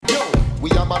We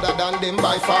are better than them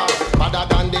by far, better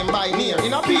than them by near.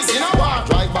 In a peace, in a war,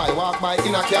 drive by, walk by,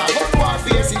 in a car. Gun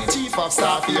warfare, see the chief of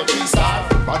staff here, 3-star.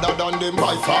 Better than them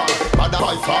by far, better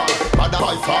by far, better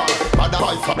by far, better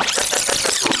by far.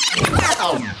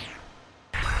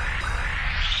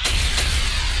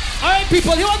 Alright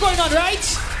people, you are going on, right?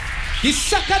 The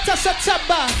 2nd of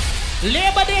September,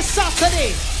 Labor Day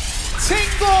Saturday.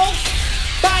 Tingo,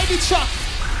 buy the truck.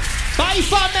 Buy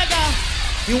for Mega,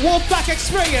 the Wolfpack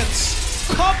experience.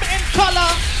 Come in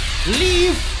color,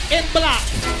 leave in black.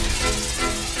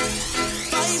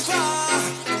 Buy for.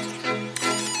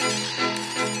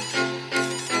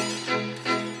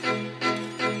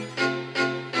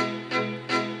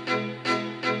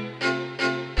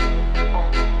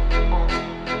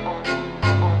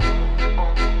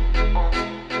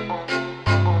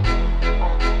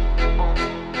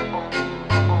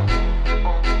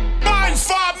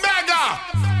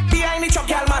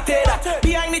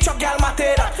 Behind the truck, gal, mate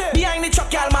that. Behind the truck,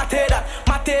 gal, mate that.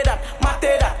 Mate that,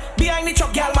 mate that. Behind the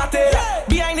truck, gal, mate that.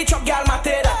 Behind the truck, gal,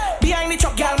 mate that. Behind the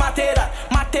truck, gal, mate that.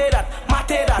 Mate that, mate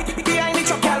that. Behind the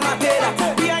truck, gal, mate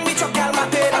that. Behind the truck, gal,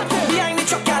 mate that. Behind the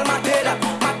truck, gal, mate that.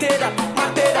 Mate that,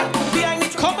 mate that. Behind the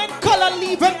truck. Come and color,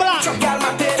 leave in black. Truck, gal,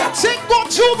 mate that. Tingo,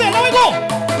 Jouvert, let we go.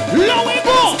 Let we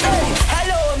go.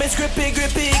 Hello, Miss Grippy,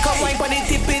 Grippy. Come wine for the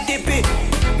tippy, tippy.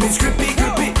 Miss Grippy,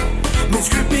 Grippy. Miss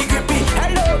Grippy, Grippy.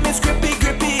 Hello, Miss Grippy,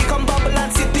 Grippy. Come bubble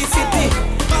and city, city.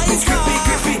 Miss Grippy,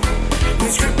 Grippy.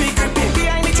 Miss Grippy, Grippy.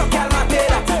 Behind the truck, gal, mate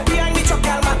that. Behind the truck,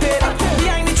 gal, mate that.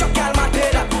 Behind the truck, gal,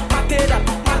 mate that. Mate that,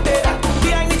 mate that.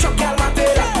 Behind the truck, gal,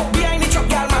 mate that. Behind the truck,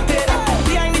 gal, mate that.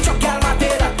 Behind the truck, gal,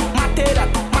 mate that. Mate that,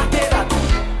 mate that.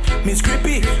 Miss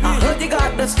Grippy, I heard you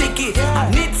got the sticky. I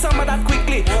need some of that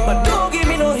quickly, but don't give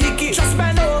me no hickey. Just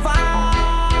bend over.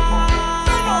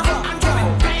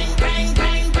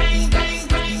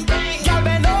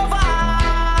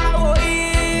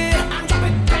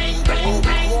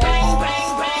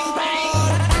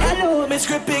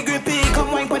 Grippy, grippy,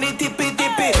 come wine for the tippy,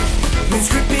 tippy. Miss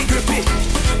Grippy, grippy,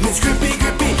 Miss Grippy,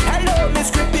 grippy. Hello,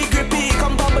 Miss Grippy, grippy,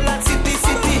 come bubble and city,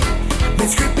 city.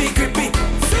 Miss Grippy, grippy,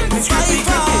 Miss Grippy,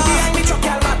 grippy. Behind the truck,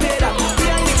 gal, mate that.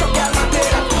 Behind the truck, gal, mate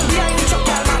that. Behind the truck,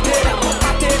 gal, mate that.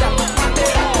 Mate that, mate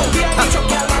that. Behind the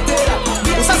truck, gal, mate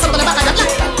that. Who's that something about that?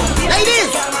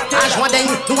 Ladies, I one day,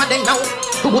 do one day now.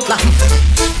 Who would laugh?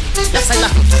 Left side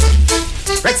laugh,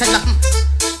 right side laugh.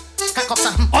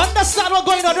 Understand what's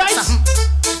going on, right?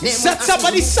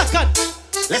 September the 2nd.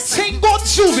 Let's Tingo,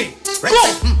 Jouvert. Go!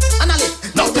 Anale.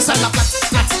 Now this is clap, clap,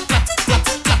 clap, clap, clap,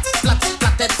 clap, clap,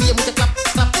 clap. That feel with the clap,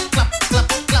 clap, clap, clap,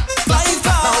 clap.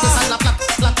 Now this is clap, clap,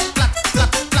 clap, clap,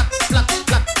 clap, clap, clap,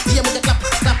 clap. Feel with the clap,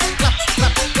 clap, clap,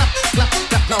 clap, clap, clap,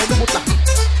 clap. Now do clap.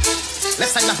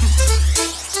 Left side laugh,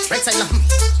 right side laugh.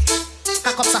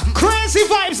 Crazy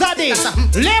vibes that day.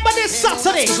 Labor Day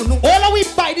Saturday. All of we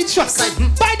buy the truck.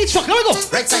 Buy the truck. Let we go.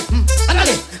 Right side.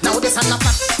 Anale. Now this is clap,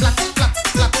 clap, clap,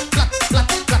 clap, clap, clap,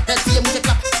 clap. That feel with the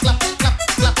clap, clap, clap,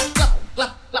 clap, clap,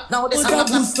 clap, clap. Now this is clap,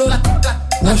 clap, clap.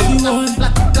 Now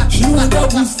she want a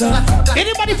booster.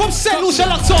 Anybody from St. Lucia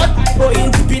locked on? Go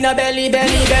in deep in a belly,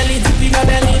 belly, belly, deep in a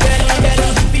belly, belly, belly,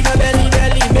 deep in a belly,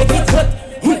 belly, make it hot.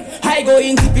 I go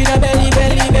in deep in a belly,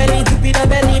 belly, belly, deep in a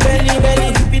belly, belly, belly,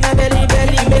 deep in a belly,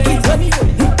 belly, make it hot.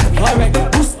 Alright,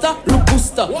 booster, look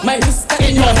booster, my booster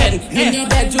in your hand. In the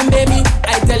bedroom, baby,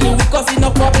 I tell you, because it's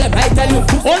no problem. I tell you,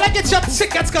 all I get your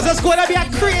tickets, cause it's gonna be a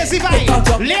crazy vibe.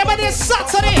 Labor Day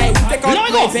Saturday. Let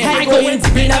me go. I go in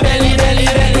deep in a belly, belly,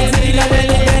 belly, deep in a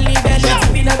belly, belly, belly,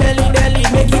 deep in a belly, belly,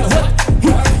 make it hot.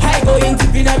 I go in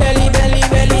deep in a belly, belly,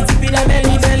 belly, deep in a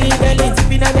belly, belly, belly,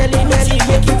 deep in a belly, belly,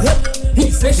 make it hot.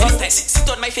 Sit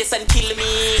on my face and kill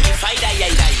me. If I die, I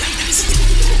die.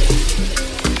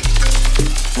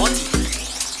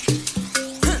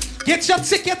 Get your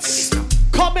tickets,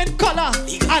 come in color,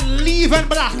 and leave in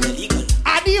black.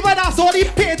 And even after all the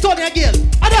paint on your girl.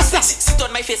 Understand? Sit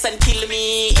on my face and kill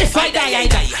me. If I die, I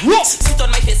die. Look. Sit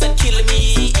on my face and kill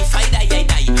me. If I die, I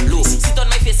die. Look. Sit on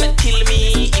my face and kill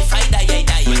me. If I die, I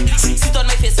die. Sit on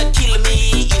my face and kill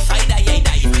me. If I die, I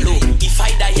die. Look. If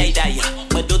I die, I die.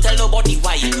 But don't tell nobody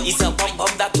why. It's a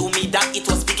bomb that told me that it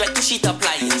was big like the sheet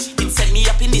apply. It sent me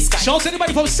up in the sky. Shout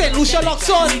anybody from St. Lucia locked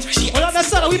on. Well,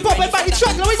 understand, we pop it by the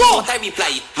track. Let we go. What I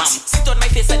reply, ma'am. Sit on my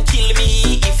face and kill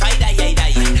me. If I die, I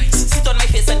die. Sit on my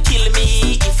face and kill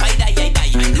me. If I die, I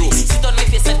die. Look. Sit on my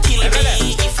face and kill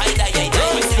me. If I die, I die.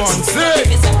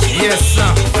 Yes, sir.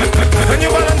 Can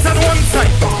you balance on one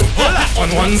side? On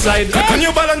one side. Can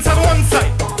you balance on one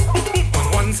side?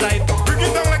 On one side. Bring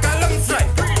it down like a landslide.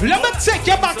 Let me take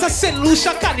you back to St.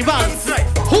 Lucia Carnival.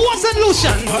 Who was in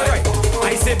Lucia? Alright.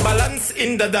 I say balance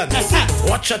in the dance.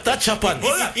 Watch her touch up on.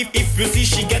 If you see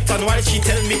she get on while she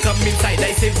tell me come inside,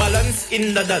 I say balance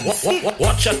in the dance.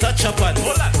 Watch her touch up on.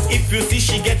 If you see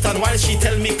she get on while she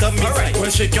tell me come inside. Well,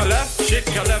 shake your left,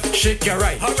 shake your left, shake your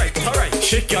right. Alright.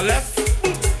 Shake your left,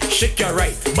 shake your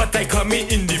right. But I come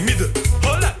in the middle.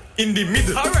 Hold on, in the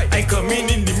middle. Alright. I come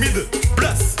in the middle.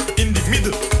 Plus in the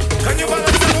middle. Can you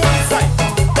balance on one side?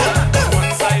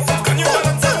 One side. Can you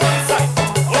balance on one side?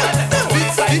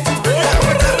 One side.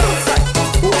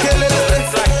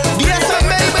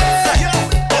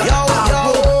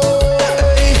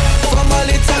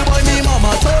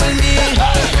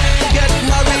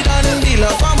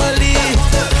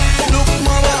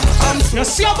 You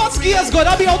see how much gears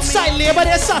gonna be outside Labor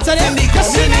Day Saturday? In the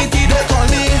community they call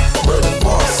me World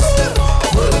Boss.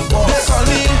 World Boss. They call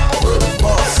me World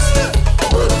Boss.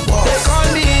 World Boss. They call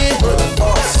me World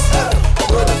Boss.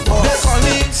 World Boss. They call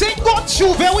me Tingo,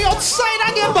 Jouvert, we outside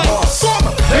again, but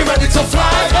they ready to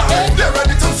fly. They're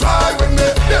ready to fly with me.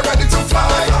 They're ready to fly.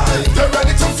 They're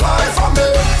ready to fly for me.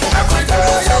 Every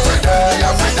day, every day,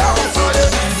 every day,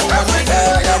 every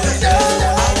day, every day.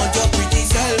 I want your pretty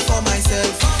self for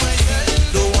myself.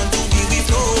 Don't want to be with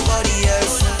nobody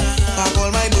else. Pack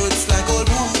all my boots like old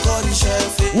book on the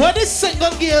shelf. when the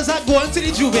single gears are going to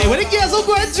the Jouvert, when the gears are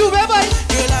going to Jouvert, boy.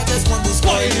 Girl, I just want to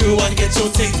spoil you and get your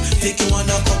thing. Take you on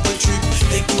a couple trip.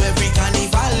 Take you every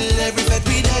carnival, every fete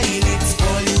we daily.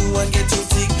 Spoil you and get your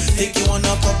thing. Take you on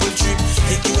a couple trip.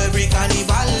 Take you every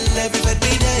carnival, every fete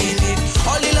we daily.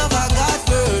 All the love I got,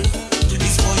 girl,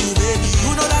 is for you, baby.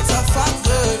 You know that's a fact,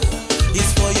 girl.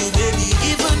 It's for you, baby.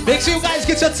 Even Make sure you guys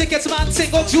get your tickets, man.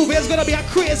 Tingo, Jouvert is gonna be a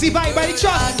crazy vibe by the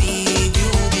truck. I need you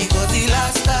because the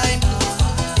last time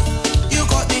you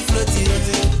caught me flirting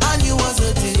and you was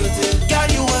hurting. Girl,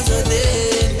 you was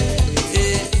hurting.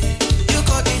 Yeah. You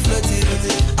caught me flirting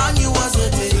and you was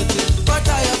hurting. But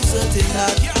I am certain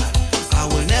that I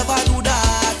will never do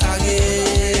that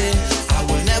again. I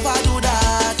will never do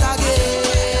that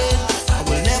again. I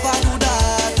will never do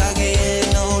that again.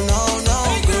 No,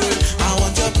 girl. I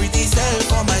want your pretty self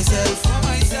for myself.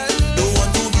 Don't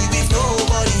want to be with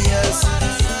nobody else.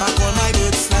 Pack all my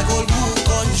boots like old book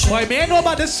on the shelf. Boy, me ain't know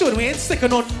about this soon. We ain't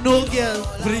sticking on no girl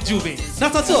for the Jouvert.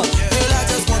 Not at all. Girl, I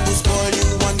just want to spoil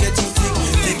you and get you thick.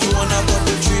 Take you on a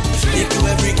couple trip. Take you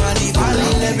every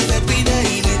carnival, every every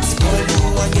day. Let's spoil you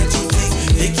and get you thick.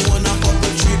 Take you on a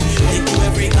couple trip. Take you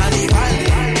every carnival.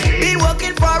 Been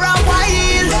working for a while.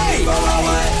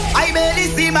 I barely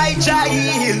see my child.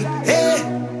 Hey,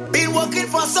 been working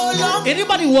for so long.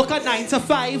 Anybody work at 9 to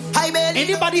 5? I barely.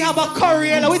 Anybody have a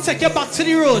career? Now we take you back to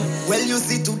the road. Well, you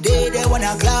see today they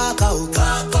wanna clock out.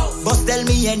 Boss tell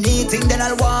me anything, then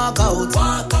I'll walk out.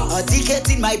 A ticket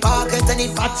in my pocket and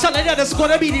it. I'm telling you, that's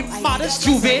gonna be the maddest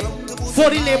Jouvert for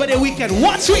the Labor Day weekend.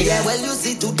 Watch me. Yeah, well, you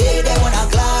see today they wanna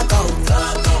clock out.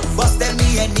 Boss tell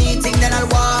me anything, then I'll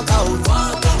walk out.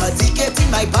 A ticket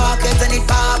in my pocket and it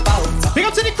pop out. Big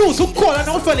up to the crews who calling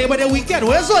out for Labor Day weekend.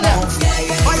 Where's all them?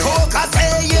 My coca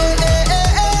say yeah.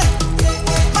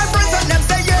 My friends and them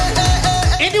say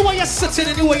yeah. Anywhere you're sitting,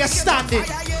 anywhere you're standing.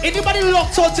 Anybody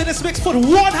locked on to this mix, put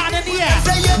one hand in the air.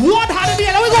 One hand in the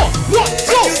air. There we go. 1,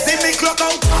 2. You see me clock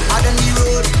out. I'm out on the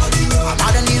road. I'm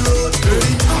out on the road.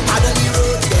 I'm out on the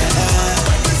road. Yeah.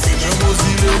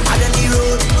 I'm out on the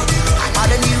road. I'm out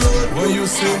on the road. What you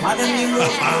say? I'm out on the road.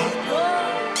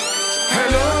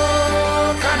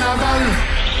 Hello, Carnival.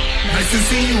 Nice to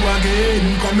see you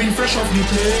again. Coming fresh off the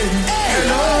plane.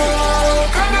 Hello,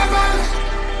 Carnival.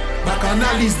 Back on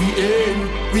is the end.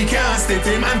 We can't stay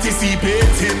time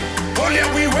anticipating. Oh yeah,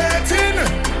 we waiting.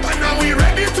 And now we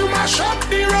ready to mash up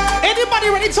the road. Anybody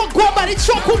ready to go by the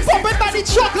truck? Who pumping by the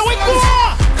truck? Now we go.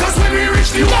 Cause when we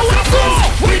reach the waterfall,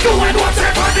 we doing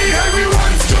whatever the hell we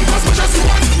want. Jump as much as you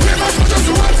want, wave as much as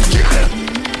you want.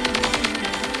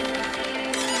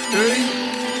 Hey,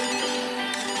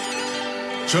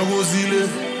 Chabozile,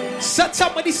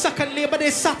 September the 2nd, Labor Day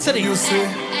Saturday. you say.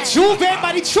 Jouvert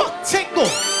by the truck, Tingo.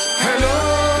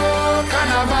 Hello,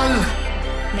 Carnival.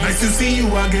 Nice to see you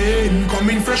again.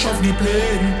 Coming fresh off the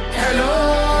plane.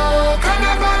 Hello,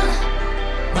 Carnival.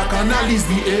 Back on is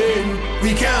the end.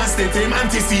 We can't stay time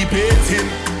anticipating.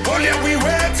 Oh yeah, we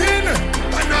waiting.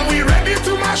 And now we ready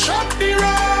to mash up the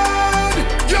road.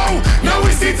 Yo, now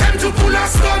is the time to pull our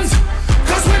stunts.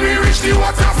 Cause when we reach the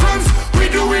waterfront, we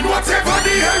doing whatever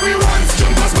the hell we want.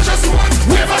 Jump as much as you want,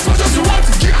 wave as much as you want.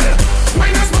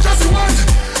 Wine as much as you want.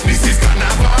 This is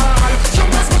Carnival.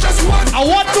 Jump as much as you want. I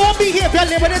want no behavior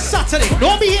Labor Day Saturday.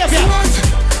 No behavior.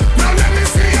 Now let me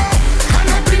see you.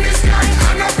 Hand up in the sky,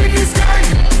 hand up in the sky.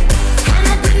 Hand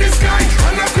up in the sky,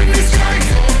 hand up in the sky.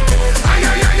 Ay,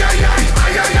 ay, ay, ay, ay,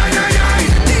 ay, ay, ay, ay, ay.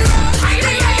 Ay,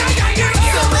 ay, ay, ay, ay, ay.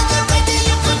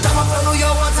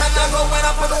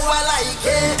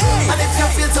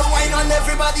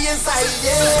 everybody inside,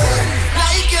 yeah.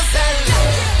 Like yourself,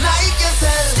 like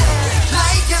yourself,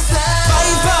 like yourself.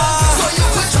 So you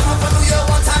could jump up and do your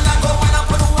one time and go on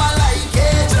up and do one like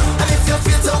it. And if you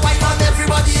feel to wine on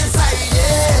everybody inside,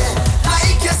 yeah.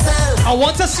 Like yourself. I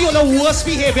want to see all the worst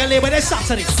behavior Labor Day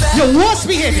Saturday. Your worst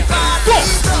behavior. Go.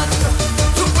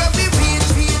 Look where we reach.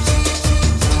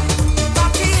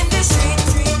 Party in the street.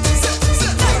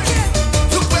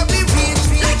 Look where we reach.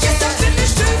 Like yourself in the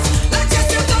streets. Like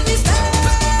yourself on the stage.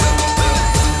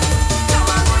 Come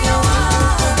on, who you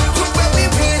want? Look where we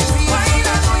reach. Wine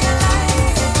on who you like.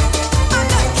 I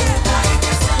like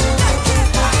it.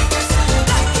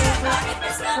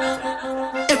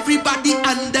 Everybody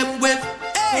and them with.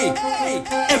 Hey.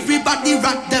 Everybody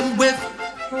rock them with.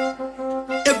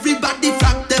 Everybody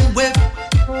rock them with.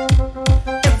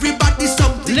 Everybody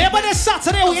something. Labor Day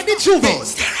Saturday, we in the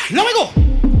Jouvert. Let me go.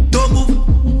 Don't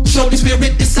move. Show the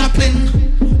spirit discipline.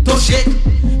 Don't shake.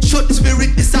 Show the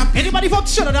spirit discipline. Anybody from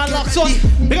Trinidad locked on?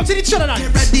 Big up to the Trinidad.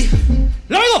 Get ready.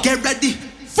 Let me go. Get ready.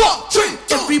 4, 3.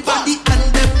 Everybody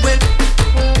and them with.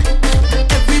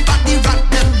 Everybody rock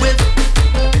them with.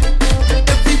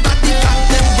 Everybody rock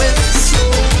them with.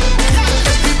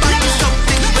 Everybody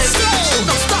something with.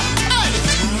 No stop.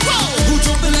 Who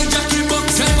jumping like Jackie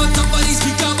Bucks? I'm on top of these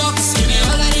speaker box. Give me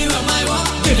all I need from my walk.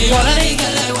 Give me all I need.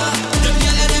 Girl, I want. Them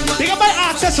girl, them want. Big up my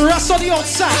artist Russ on the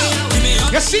outside.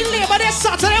 You see Labor Day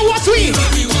Saturday, what we?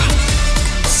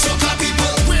 Soca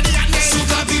people,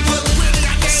 soca people,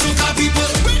 soca people,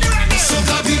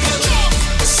 soca people,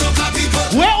 soca people.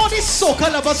 Where are these soca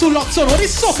lovers who locked on? What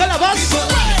is soca lovers?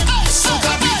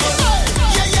 Soca people.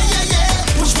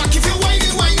 Yeah. Push back if you're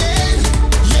whining.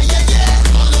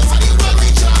 Yeah. All over the world we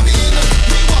jamming.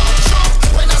 We walk jump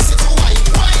when I sit to wine.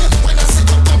 When I sit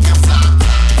to pump your flag.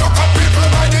 Look at people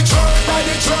by the truck.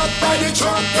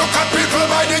 Look at people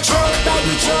by the truck.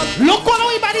 Look all the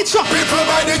way by the truck. People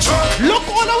by the truck. Look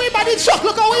all the way by the truck.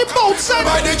 Look how we bouncing.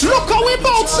 Look how we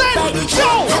bouncing.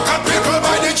 Yo. Look at people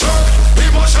by the truck.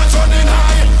 Emotions running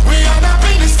high. We are up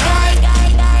in the sky.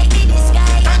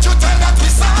 Can't you tell that we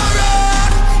sorry?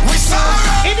 We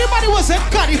sorry. Anybody was in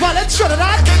Carnival in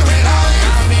Trinidad? Can we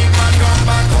lie? Me man come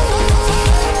back home.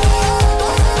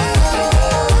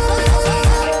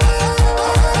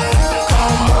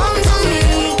 Come on to me.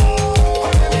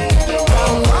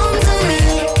 Come on to me.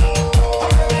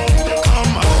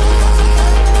 Come on.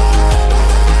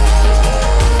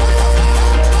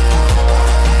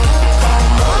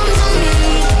 Come on to me.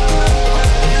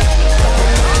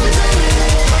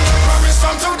 Promise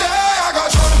from today I got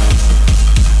jump.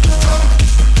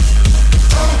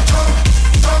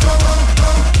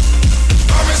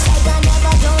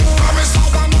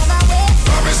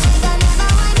 Promise.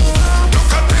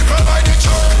 Look at people by the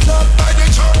truck. By the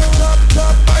truck.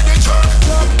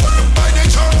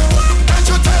 Can't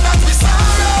you tell that we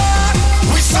sorry?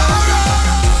 We sorry.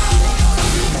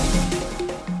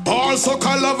 All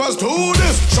soca lovers do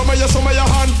this. Show me your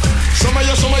hand. Show me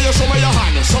your hand. Show me your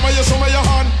hand. Show me your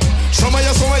hand.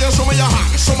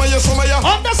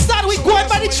 Understand we going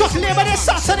by the truck Labor Day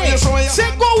Saturday.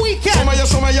 Tingo weekend.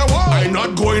 I'm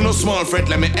not going no small fret.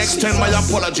 Let me extend my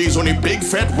apologies on a big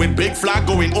fret with big flag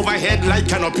going overhead like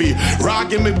canopy.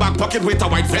 Rag in my back pocket with a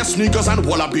white vest, sneakers and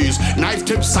wallabies. Knife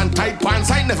tips and tight pants.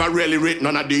 I never really rate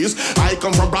none of these. I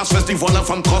come from brass festival and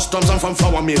from customs and from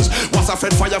flour mills. Was a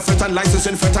fed fire fet and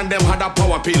licensing fet and them had a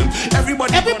power pill.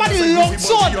 Everybody locked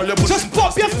on. Just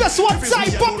pop your fist one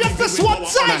time. Pop your fist one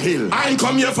time. I ain't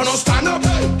come here for no stand up.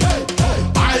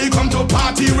 I come to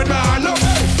party with my hand up.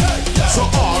 So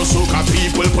all soca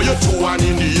people put your 2 hand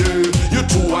in the air. Your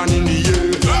 2 hand in the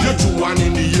air. Your 2 hand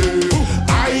in the air.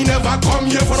 I never come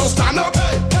here for no stand up.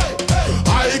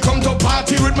 I come to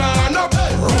party with my hand up.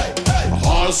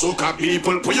 All soca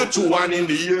people put your 2 hand in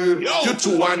the air. Your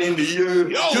 2 hand in the air.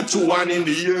 Your 2 hand in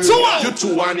the air. Your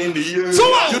 2 hand in the air.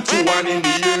 Your 2 hand in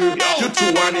the air. Your 2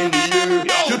 hand in the air.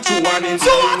 Your 2 hand in the air.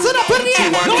 So what's it up in the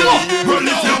air? No. Well,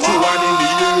 if you 2 hand in the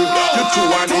air. Your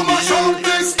 2 hand in the air.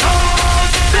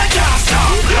 They can't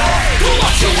stop. Do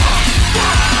what you want.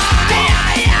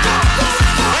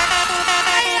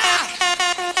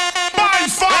 By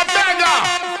far beggar.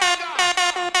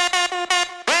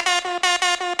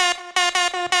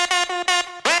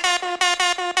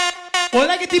 All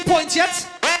I get the point yet?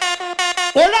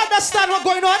 All I understand what's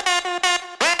going on?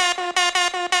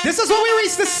 This is when we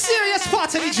reach the serious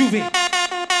part of the Jouvert.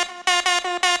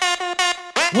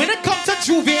 When it comes to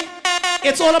Jouvert,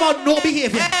 it's all about no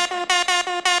behavior.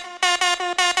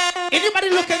 Anybody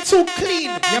looking too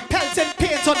clean, you're pelting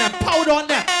paint on them, powder on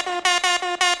them.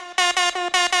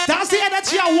 That's the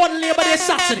energy I want Labor Day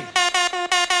Saturday.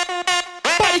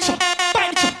 Buy the truck, buy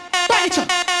the truck, buy the truck,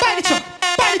 buy the truck,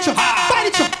 buy the truck, buy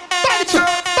the truck.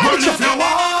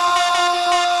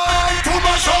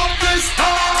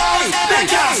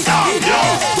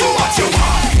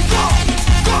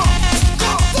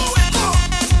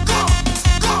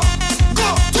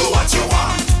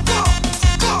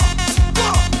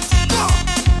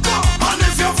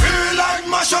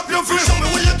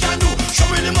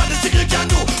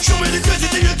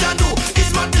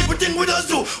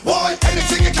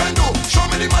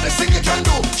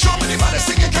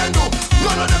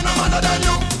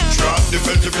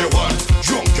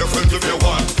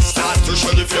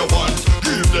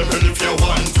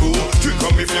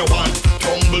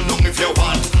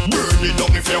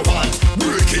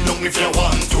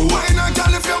 two. Wine a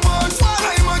girl if you want.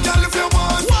 Climb a girl if you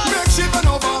want. Make she bend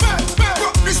over.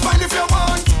 Rock the spine if you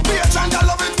want. Bitch and girl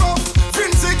love it rough.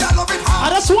 Vincy girl love it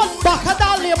hard. I just want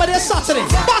Bacadal Labor Day Saturday.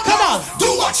 Bacadal.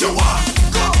 Do what you want.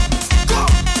 Go.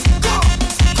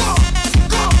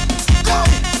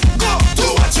 Do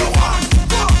what you want.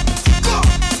 Go.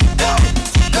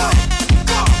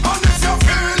 And if you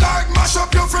feel like mash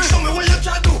up your friend, show me what you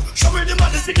can do. Show me the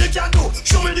maddest thing you can do.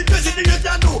 Show me the crazy thing you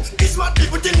can do. It's what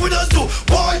people think with us do.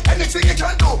 Boy, anything you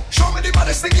can do. Show me the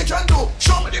baddest thing you can do.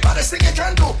 Show me the baddest thing you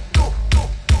can do.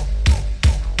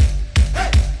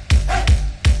 Hey.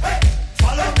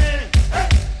 Follow me.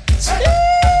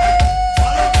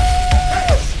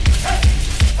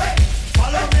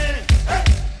 Follow me.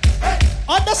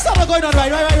 Understand what's going on,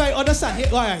 right?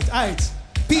 Understand. All right.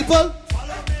 People,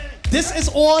 this is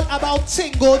all about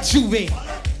Tingo Jouvert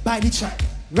by the truck,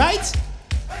 right?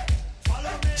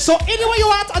 So anyway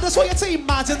you at, I just want you to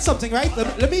imagine something, right?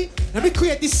 Let me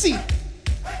create this scene.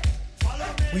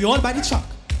 We all by the truck.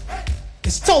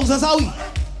 It's thousands of we.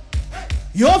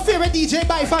 Your favorite DJ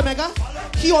by Far Mega,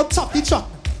 he on top the truck.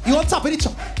 He on top of the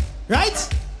truck, right?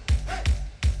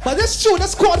 But this tune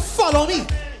is called Follow Me.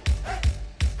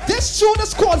 This tune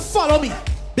is called Follow Me.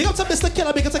 Big up to Mr.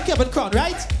 Killer, big up to Kevin Crown,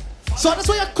 right? So that's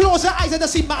why you close your eyes and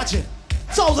just imagine.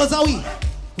 Thousands of we.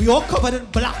 We all covered in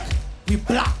black. We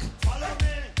black.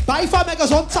 By Far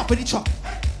Mega's on top of the truck.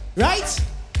 Right?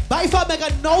 By Far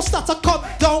Mega now start to come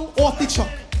down off the truck.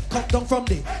 Come down from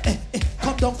there.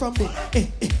 Come down from there.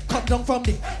 Come down from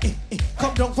there.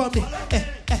 Come down from there.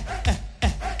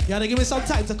 You gotta give me some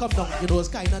time to come down. You know, it's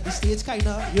kinda the stage,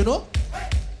 kinda, you know?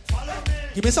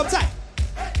 Give me some time.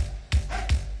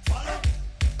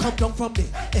 Come down from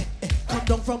there. Come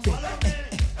down from there.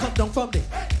 Come down from there.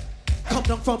 Come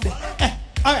down from there.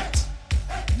 Alright.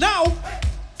 Now,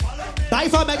 By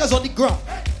Far Mega's on the ground.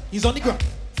 He's on the ground.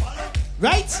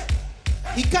 Right?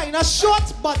 He kinda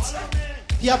short, but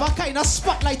he have a kinda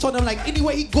spotlight on him. Like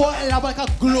anywhere he go, he have like a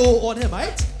glow on him,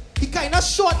 right? He kinda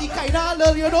short, he kinda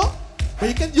little, you know?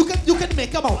 But you can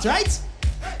make him out, right?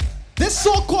 This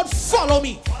song called Follow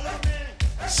Me.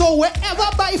 So wherever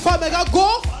By Far Mega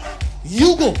go,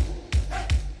 you go.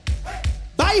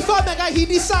 By Far Mega, he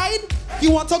decide he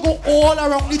want to go all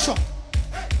around the truck.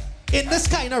 In this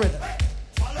kind of rhythm.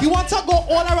 He want to go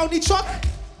all around the truck,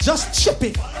 just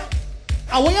chipping.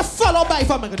 And when you follow By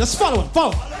Far Mega, just follow him,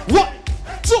 follow. 1,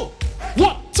 2,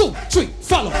 1, 2, 3,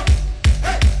 follow.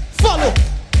 Follow.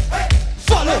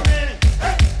 Follow.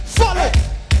 Follow.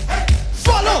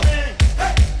 Follow.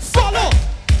 Follow.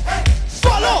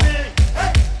 Follow.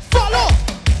 Follow.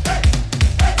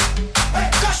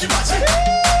 Crash the button.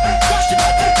 Crash the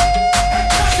button.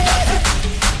 Crash the button.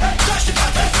 Crash the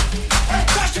button.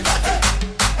 Crash the button.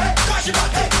 Crash the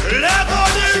button. Level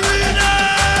the arena.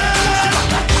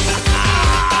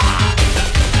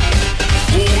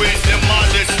 Who is the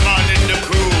maddest man in the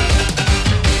crew?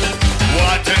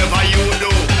 Whatever you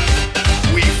do,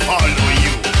 we follow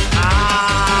you.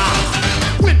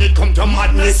 When it come to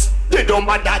madness, they don't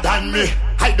madder than me.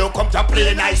 I don't come to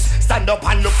play nice. Stand up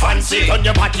and look fancy. Turn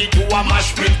your body to a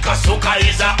mash pit. Kasuka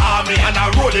is a army. And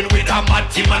I'm rolling with a mad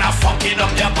team. And I'm fucking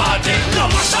up your party. No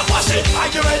mash up, pass it. Are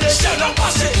you ready? Shut up,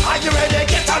 pass it. Are you ready?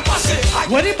 Get on, pass it.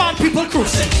 When the bad people crew.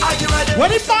 Are you ready? When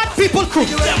the bad people crew.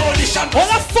 Demolition. All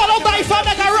that follow By Far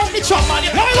Mega around the truck. Let me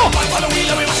go. Follow me,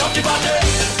 let me mash up the body.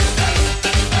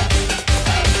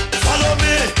 Follow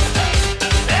me.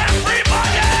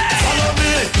 Everybody. Follow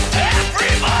me.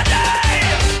 Everybody.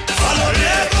 Follow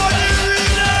me.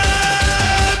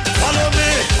 Follow me.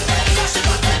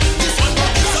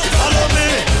 Follow me.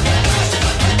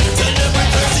 Tell them we're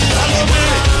crazy. Follow me.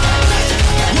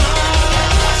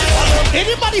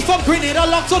 Anybody from Grenada?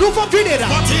 Lock to who from Grenada?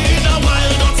 Party in a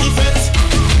wild dirty fence.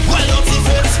 Wild dirty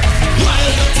fence.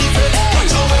 Wild dirty fence.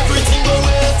 Watch how everything go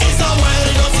west. It's a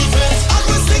wild dirty fence. I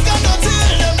will stick a dirty.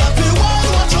 Tell them that we wild.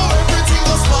 Watch how everything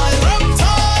goes spoil.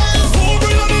 Reptile. Who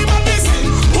bring on the madness?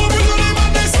 Who bring on the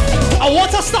madness? I want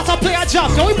to start to play a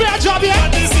job. Can we play a job here?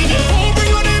 Madness in it. Who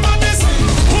bring on the madness?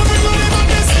 Who bring on the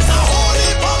madness? It's a holy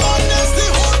madness. The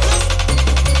whole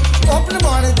Open the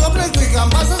morning, open it quick and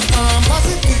pass it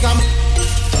quick and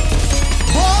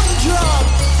bomb drop.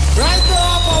 Right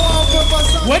now, power purpose.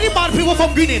 Where the bad people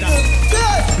from Grenada?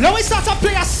 Yeah. Let me start to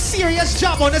play a serious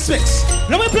job on this mix.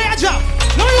 Let me play a job.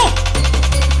 Let me go.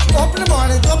 Open the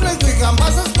morning, open it quick and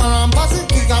pass it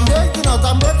quick and break it out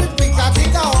and break it quick and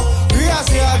take out. We are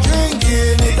say a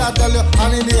drinking it, I tell you,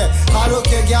 and in the air. I don't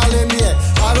care, girl in the air.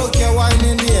 I don't care, wine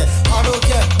in the air. I don't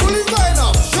care. Bully's going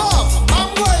up, shove.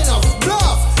 I'm going up,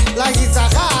 bluff. Like it's a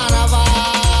carnival.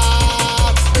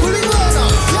 Bully's going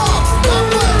up, shove. I'm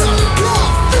going up,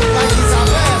 bluff. Like it's a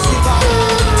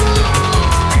festival.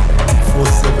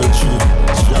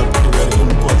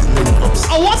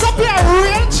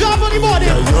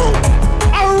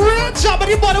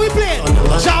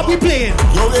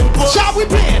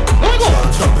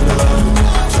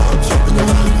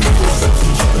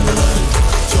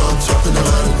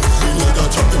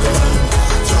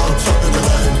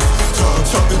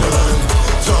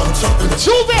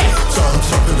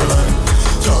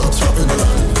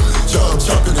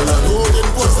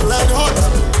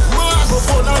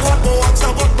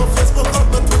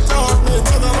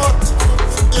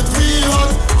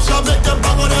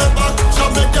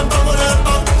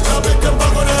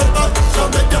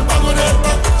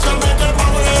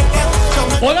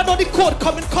 code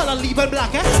come in color, leave it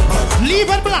black, eh? Leave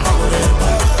it black.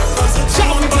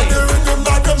 Shall we play?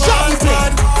 Shall we play?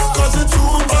 Cause it's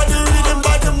tuned by the rhythm,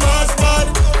 by the mass bad.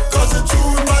 Cause it's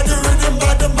tuned by the rhythm,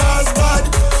 by the mass bad.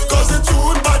 Cause it's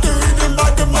tuned by the rhythm,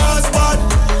 by the mass bad.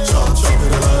 Chop, chop in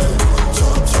the line.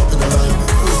 Chop, chop in the line.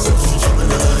 Chop in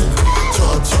the line.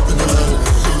 Chop, chop in the line.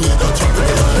 You need that chop in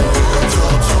the line.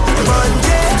 Chop, chop in the line.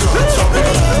 Chop, chop in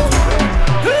the line.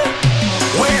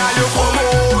 Where are you from?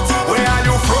 Where are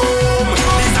you from?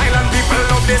 These island people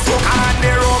love this hook and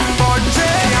they rum bunch.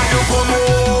 Where are you from?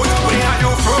 Where are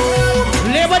you from?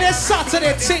 Labor Day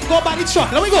Saturday, Tingo by the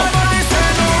truck. Let me go.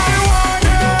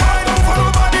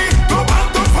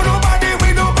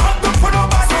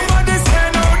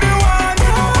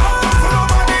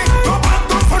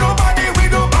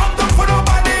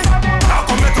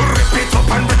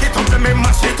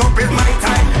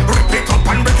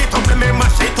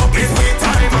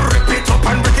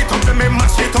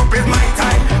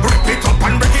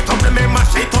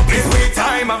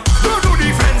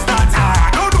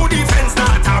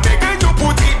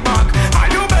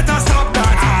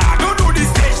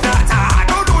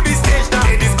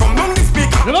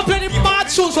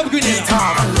 From Grenada.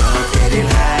 I love getting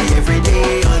high every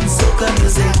day on soca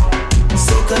music,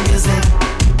 soca music.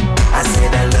 I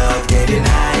said I love getting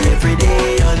high every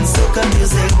day on soca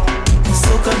music,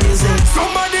 soca music.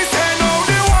 Somebody say no,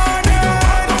 they want it.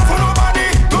 For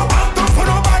nobody, go back for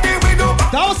nobody. We do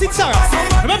back. That was it, Sarah.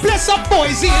 Let me play some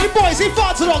boys here. The boys in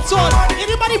far to lock on.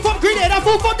 Anybody from Grenada,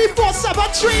 full from the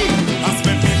 473. I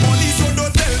spend me money, so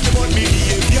don't tell me about me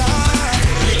behavior.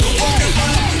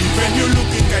 When you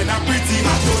looking kinda pretty,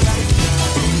 I don't like.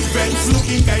 Friends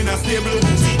looking kinda stable,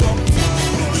 see them.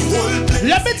 The whole place.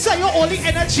 Let me tell you all the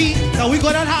energy that we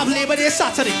gonna have Labor Day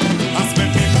Saturday. I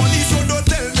spend me money, so don't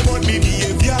tell me about me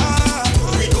behavior.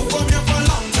 We don't come here for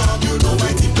long time, you know I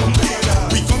think don't play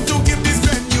that. We come to give this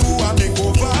venue a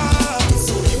makeover.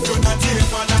 So if you're not here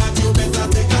for that, you better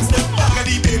take a step back.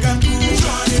 The bacon crew,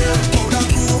 Johnny, powder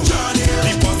crew, Johnny,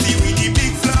 the posse with the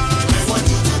big flag. I want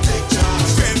you to take charge.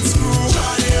 Fence crew,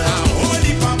 Johnny,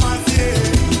 holy pharmacy.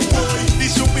 The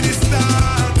show with the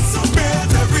stars. So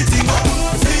build everything up,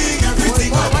 fling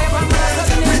everything up,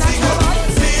 build everything up,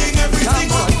 fling everything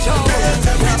up, build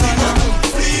everything up,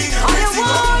 fling everything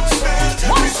up, build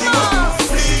everything up,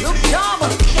 fling.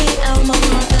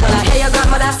 Well, I hear your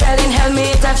grandmother selling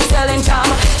helmet and she selling charm.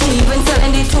 She even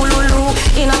selling the tululu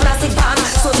in a plastic bag.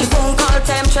 So she phone call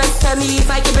temptress, tell me if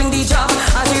I can bring the job.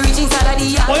 As we reach inside of the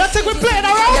yard, Oh, you think we playing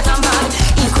around? get on bad.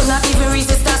 He could not even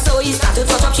resist her, so he started to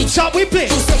touch up. She Shall we play?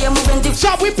 He say you're moving the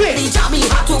Shall we play? The job he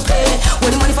had to pay.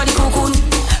 With the money for the cocoon,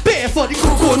 Pay for the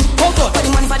cocoon. Hold on. with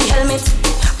the money for the helmet,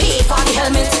 pay for the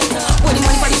helmet. With the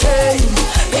money for the chain,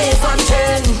 pay for the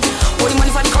chain. With the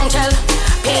money for the conch shell,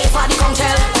 pay for the conch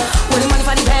shell. With the money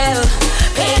for the bell,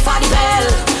 pay for the bell.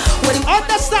 With the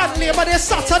Understand Labor Day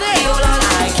Saturday. all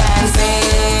I can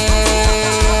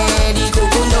say, the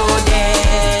cocoon no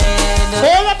dead.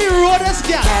 All of the roaders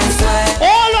get. Can swear.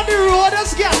 All of the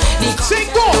roaders get.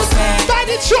 Tingo by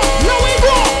the truck. Here we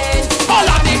go. All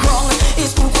of the wrong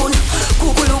is cocoon,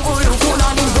 cocoon on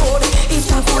the road. Is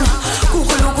cocoon,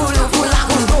 cocoon on the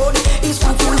road. Is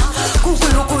cocoon,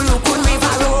 cocoon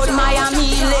River Road, Miami,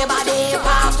 Labor Day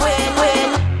Parkway.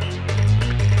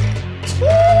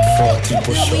 40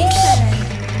 push-ups,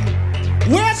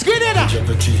 Where's Grenada?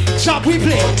 longevity. Shall we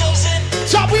play?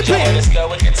 Shall we play? Shall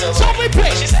we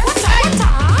play? 40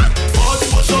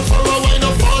 push-up for a wine,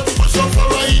 40 push-up for a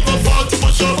even 40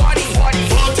 push-up. 40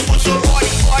 push-up, 40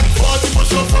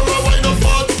 push-up for a wine,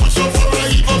 40 push-up for a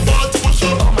even 40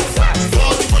 push-up.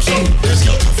 40 push-up, this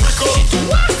girl too freak up.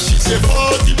 She say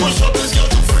 40 push-up, this girl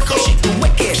too freak up.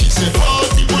 She say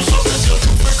 40 push-up, this girl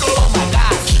too freak up.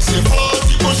 She say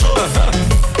 40 push-up.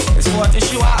 It's 40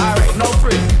 she want alright, no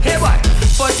free. Hey what?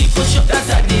 40 push up, that's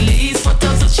a delete. For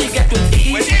tons of she get with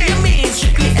ease. You mean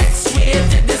strictly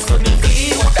X-rated, this couldn't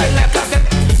clean. What I like I get.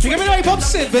 You give me the hip-hop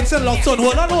St. Vincent Lockton.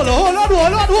 Hold on. You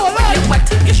what?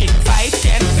 You shit 5,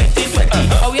 10, 15, 20.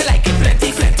 Oh, you like it plenty.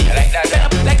 You like that?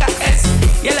 Up like a S.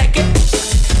 You like it?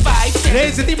 5, 10.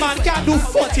 Lazy the man can't do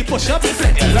 40 push-ups.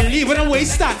 Leave it a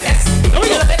waist stand. S. There we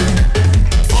go.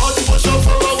 40 push-up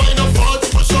for a wine, 40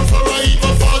 push-up for a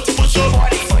even 40 push-up.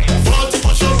 40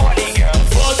 push-up,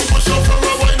 40 push-up for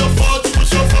a wine, 40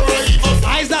 push-up for a even.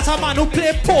 Eyes that a man who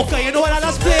play poker. You know what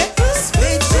others play?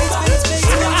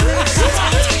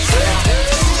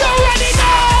 You ready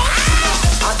now?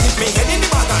 I dip me head in the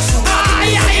bag and shoot.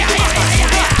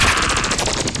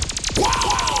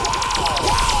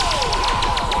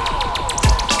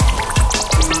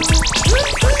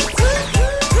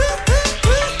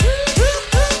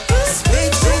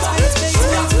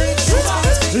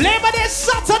 this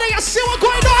Saturday, you see what's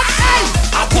going on? Hey!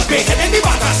 I put my head in the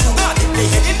bag of sugar, dip my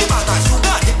head in the bag of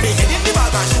sugar, dip my head in the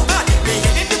bag of sugar, dip my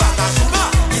head in the bag of sugar.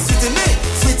 It's sweet in me,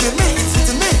 sweet in me, it's sweet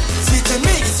in me, sweet in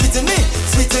me, it's sweet in me,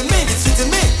 sweet in me, it's sweet in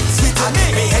me, sweet in me.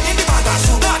 My head in the bag of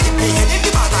sugar, dip my head in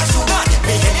the bag of sugar, dip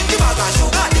my head in the bag of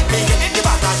sugar, dip my head in the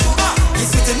bag of sugar. It's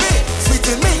sweet in me, sweet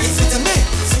in me, it's sweet in me.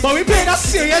 But we playing a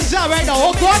serious job right now.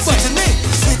 Oh God, boy. Sweet in me,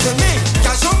 sweet in me.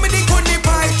 Can show me the coney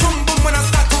pie, chum boom when I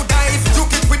start to dive.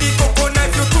 Juke it with the cocoa knife,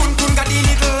 you tune got the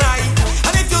needle eye.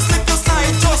 And if you slip, you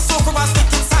slide, just soak or stick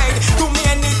inside. Do me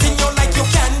anything you like, you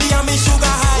can be a me sugar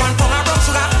high. 1 pound of brown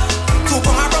sugar, 2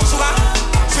 pound of brown sugar,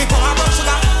 3 pound of brown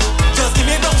sugar. Just give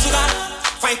me brown sugar.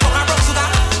 5 pound of brown sugar,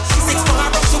 6 pound of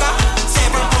brown sugar, 7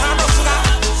 pound of brown sugar.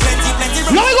 Plenty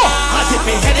brown Let me go. sugar. I dip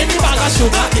me head in the bag of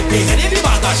sugar, dip me head in the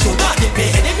bag of sugar, dip me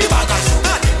head in the bag of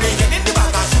sugar, dip me head in the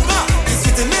bag of sugar. It's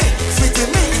sweet in me, sweet in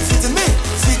me, it's sweet in me,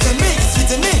 sweet in me, it's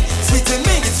sweet in me, sweet in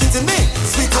me, it's sweet in me,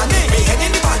 sweet in me. Me head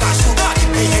in the bag of sugar, dip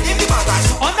me head in the bag of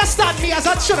sugar. Understand me as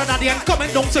a Trinidad and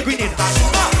coming down to Grenada.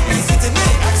 It's sweet in me,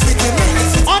 sweet in me,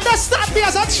 it's sweet in me. Understand me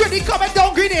as a Trinity coming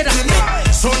down Grenada.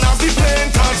 Soon as the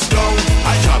plane touchdown,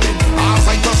 I jab it. As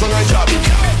I touch on, I jab it.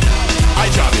 I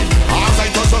jab it. As I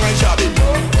touch on, I jab it.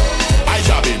 I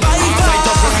jab it. As I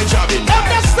touch on, I jab it.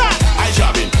 Understand? I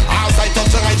jab it. As I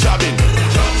touch on, I jab it.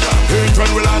 Hate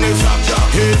when we land is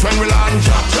hate when we land.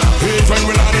 Hate when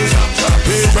we land is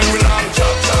hate when we land.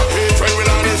 Hate when we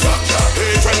land is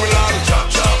hate when we land.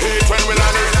 Hate when we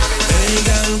land is. Hey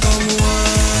girl, come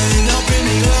wine up in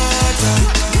the water.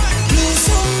 Blow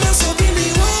some mess up in the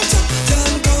water.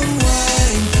 Girl, come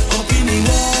wine up in the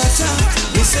water.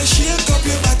 We say shake up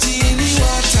your body in the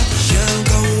water. Girl,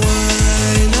 come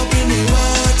wine up in the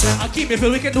water. I'll keep me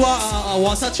feel we can do a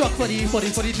water truck for the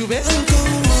Jouvert. Girl,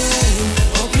 come wine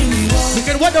up in the water. We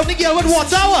can wet down the girl with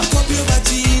water. Shake up your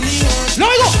body in the water. Let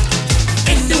me go.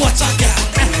 In the water, girl.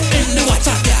 In the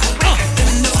water, girl.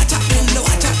 In the water, in the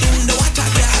water, in the water,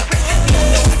 girl.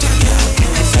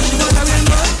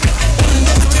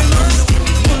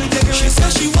 She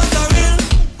said she want a real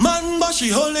man, but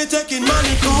she only taking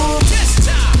money cool.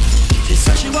 She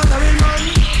said she want a real man,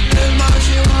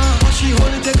 she want, but she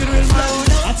only taking real man.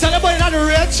 I tell you about another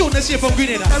real tune this year from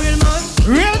Grenada. A real man,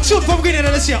 Real tune from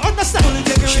Grenada this year. Understand?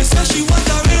 she said she want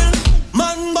a real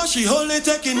man, but she only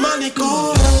taking money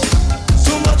cool.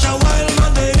 Too much a wild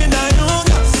man, they in a young.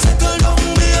 Settle down,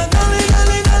 be a dolly,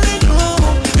 dolly, dolly, no.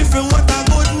 If you want a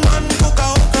good man, cook a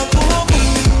hook a cook.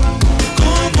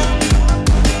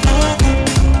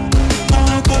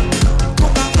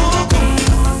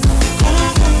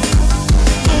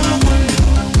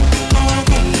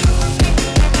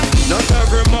 Not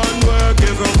every man will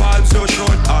give you vibes, you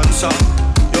should answer.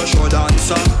 You should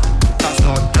answer. That's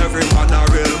not every man a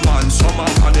real man. Some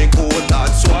are money cool,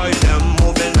 that's why them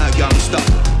moving like gangster.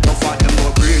 No for them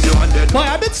go greed you and then. Boy,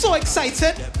 I've been so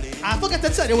excited. I forgot to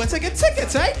tell you when to get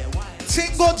tickets, right?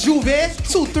 Tingo, Jouvert,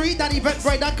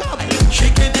 23.eventbrite.com.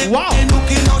 Wow.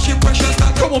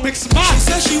 Come on, mix She man.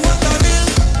 said she want a real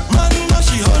man, but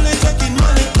she only taking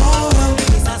money cool.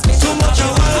 Too much a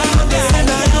wild man, they in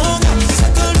a young.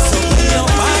 Settle down, be a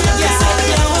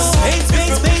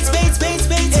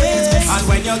and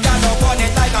when you got up on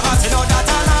it like a horse, you know that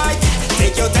I like.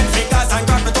 Take your 10 fingers and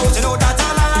grab my toes, you know that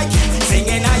I like.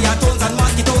 Singing higher tones and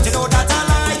mosquitoes, you know that I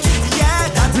like.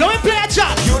 Yeah, that's Let me play a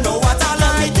job. you know what I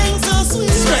like. So sweet.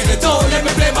 Spread the tone, let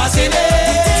me play my CD.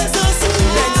 So sweet.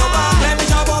 Then you back, let me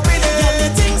jump up in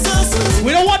it. So sweet.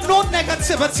 We don't want no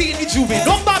negativity in the Jouvert.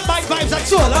 No bad vibes at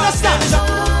all. Understand?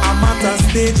 I'm at a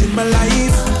stage in my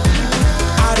life.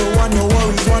 I don't want no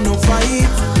worries, want no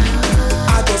fight.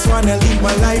 I just wanna live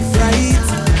my life right.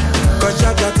 Cause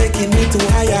you're taking me to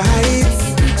higher heights.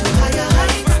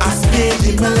 A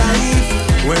stage in my life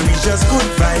where we just good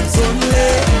vibes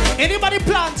only. Anybody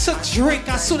plan to drink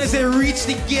as soon as they reach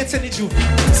the gates in the Jouvert?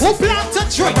 Who plan to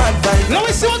drink? Bad vibes. Let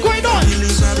me see what's going on.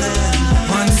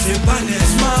 One sip on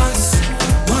this mass.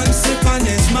 One sip on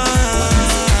this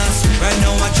mass. Right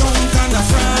now I drunk on the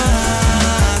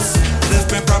France.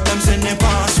 Left my problems in the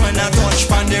past when I touch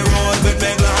on the road with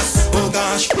my glass. Oh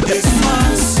gosh, this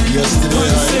mass.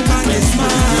 One sip on this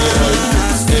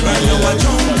mass. Right now I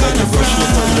drunk on the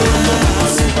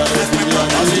France. Left my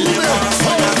problems in the past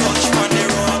when I touch on the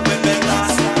road with my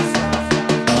glass.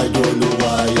 I don't know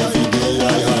why I feel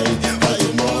high.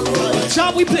 Tomorrow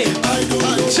Job we play. I don't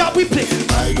know. Job we play.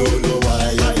 I don't know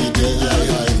why I feel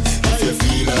high. If you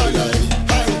feel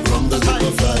high, from the top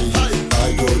of high.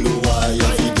 I don't know why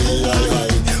I feel high.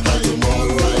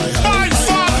 Tomorrow I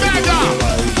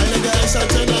like the ice and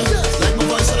tenor, like my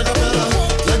voice and a cappella,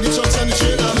 like the trucks and the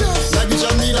trailer, like the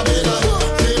jam need a better.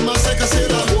 Play my second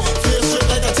sailor, face straight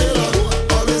like a tailor.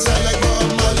 Always high like my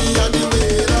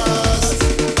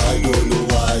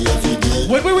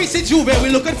facing Jouvert,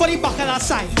 we're looking for the back of that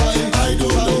side.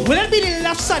 Will it be the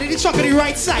left side, the truck, or the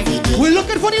right side? We're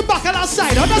looking for the back of that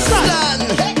side,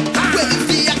 understand? Where is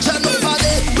the action over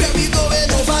there? Where we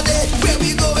going over there? Where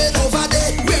we going over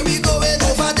there? Where we going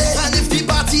over there? And if the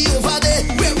party over there,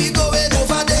 where we going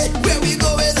over there? Where we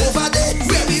going over there?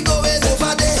 Where we going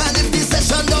over there? And if the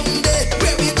session down there,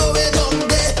 where we going down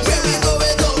there? Where we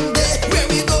going down there? Where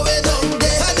we going down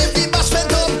there? And if the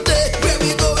bashment up there, where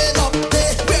we going up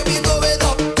there? Where we going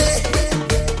up there?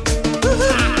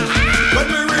 When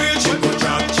we reach, chingo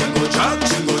jog, chingo jog,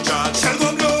 chingo jog, chingo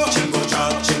blow, chingo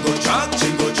jog, chingo jog,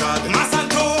 chingo jog,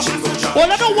 masanto, chingo jog.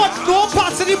 Well, I don't want no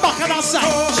parts in the back of that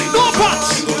side. No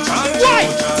parts. Why?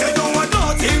 They don't want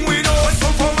nothing with us.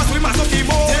 Some for us, we must not keep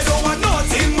up. They don't want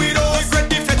nothing with us. We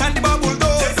the flat and the bubble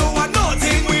door. They don't want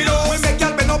nothing with us. We make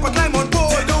y'all bend up and climb on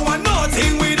board. They don't want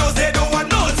nothing with us. They don't want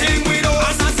nothing with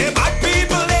us. And I say bad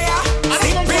people there,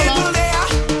 sick people there,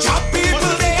 job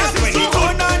people there. When you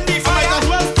turn on the fire,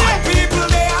 bad people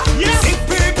there, sick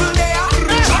people there,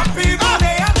 job people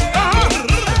there.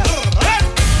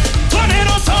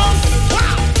 Tornado song,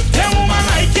 the woman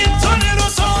like it. Tornado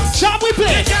song. Shall we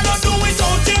play? Cannot do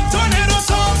without it, tornado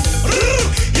song.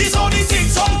 It's only thing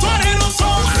song, tornado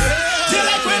song. They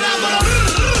like when I'm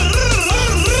gonna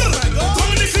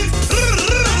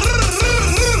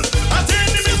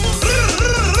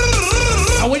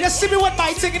And when you see me with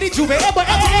my thing in the Jouvert,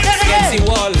 Against the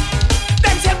wall.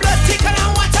 Them say blood thicker than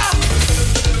water,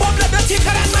 but blood not thicker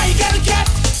than my girl cat.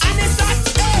 And it's not,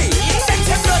 hey. Them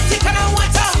say blood thicker than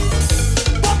water,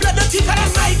 but blood not thicker than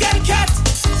my girl cat.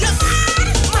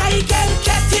 My girl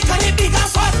cat thick and it big and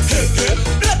fat.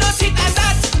 Blood not thick as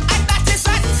that, and that is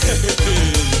that.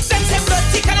 Them say blood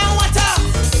thicker than water,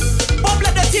 but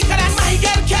blood not thicker than my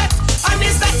girl cat. And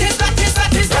it's that is that is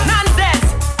that is that. Nonsense.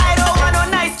 I don't want no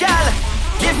nice girl.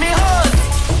 Give me hose.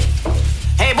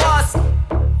 Hey boss.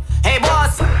 Hey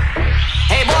boss.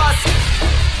 Hey boss.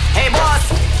 Hey boss.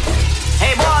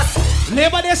 Hey boss.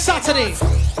 Labor Day Saturday,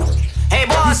 Hey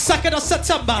the boss. 2nd of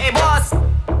September. Hey boss.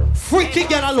 Freaky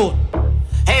girl alone.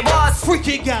 Hey boss.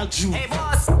 Freaky girl Jew. Hey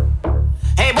boss.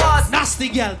 Hey boss. Nasty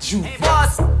girl Jew. Hey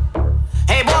boss.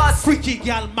 Hey boss. Freaky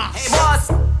girl Hey mass. boss.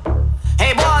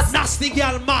 Hey boss. Nasty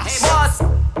girl Hey mass. boss.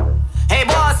 Hey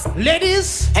boss.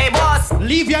 Ladies, Hey boss.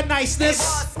 leave your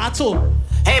niceness at home.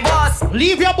 Hey boss.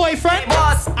 Leave your boyfriend Hey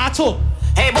boss. at home.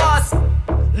 Hey boss.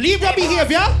 Leave your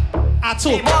behavior at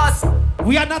Hey home. boss.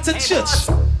 We are not in church.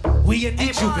 We in the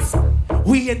Hey, Jouvert. boss.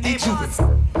 We in the Hey, boss.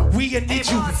 Jouvert. We in the Hey,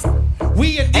 Jouvert.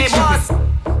 We in the Hey boss.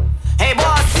 Jouvert. Hey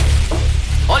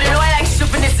boss. All you know I like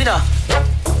stupidness, you know.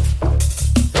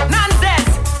 Nonsense.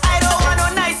 I don't want no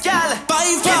nice girl.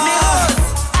 Give me hose.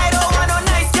 I don't want no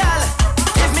nice girl.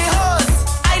 Give me hose.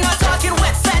 I not talking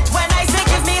wet set when I say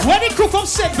give me hose. When the crew from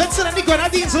St. Vincent and the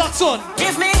Grenadines locked on.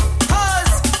 Give me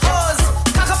hose, hose.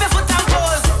 Cock up your foot and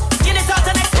pose. Skin it out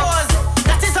and expose.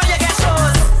 That is how you get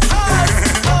shows. Hose,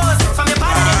 hose. From your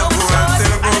body they know who shows.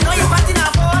 I know you party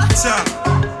now, Paul.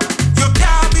 You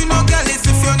can't be no girlies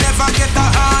if you never get a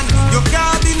hand. You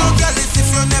can't be no girlies if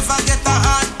you never get a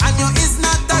hand. And you is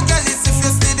not the girlies if you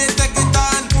still dey take it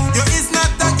on. You is not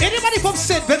the Anybody from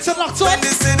St. Vincent locked on? when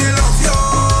they say they love you.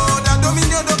 That don't mean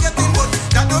you don't get in both.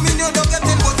 That don't mean you don't get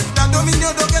in both. That don't mean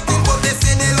you don't get in both. They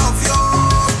say they love you.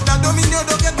 That don't mean you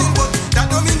don't get in both. That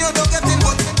don't mean you don't get in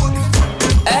both.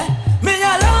 Me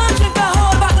alone drink a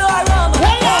whole bottle of rum.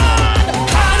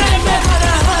 And I make her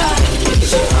the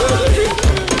hand.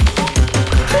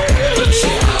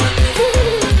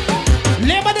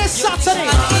 Labor Day Saturday.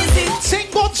 Easy.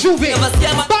 Tingo Jouvert. Never see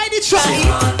a man- Buy the truck.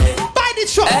 Buy the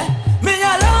truck. Me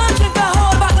alone drink a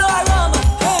whole bottle of rum.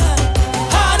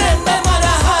 And I make her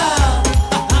the hand.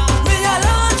 Me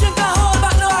alone drink a whole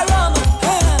bottle of rum.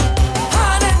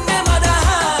 And I make her the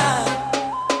hand.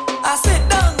 I sit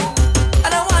down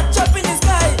and I want jump in the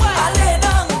sky. I lay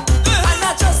down and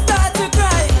I just start to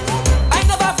cry. I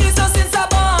never feel so since I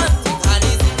born.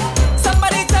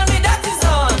 Somebody tell me that is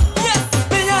on. Yes,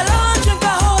 me alone drink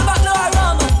a whole bottle of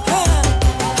rum.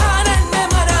 And I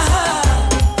make her the hand.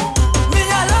 Me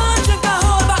alone drink a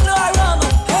whole bottle of rum.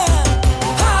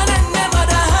 And I make her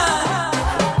the hand.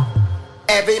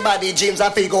 Everybody dreams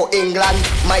of go England.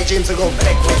 My dreams to go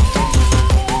Beckwith.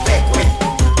 Beckwith.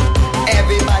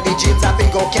 Everybody dreams of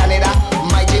go Canada.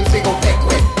 My dreams to go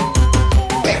Beckwith.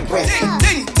 Beckwith.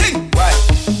 Ting, ting. Why?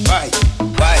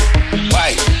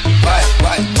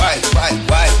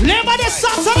 Labor Day Why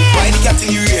Saturday. the cat in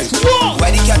the rain? Whoa.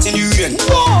 Why the cat in the rain?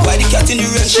 Whoa. Why the cat in the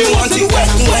rain? She wants it wet.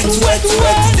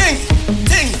 Ting,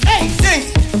 ting, Hey. ting,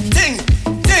 ting,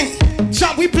 ting,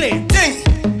 Shall we play? ting,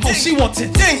 How she wants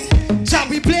it. ting, Shall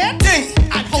we play? ting,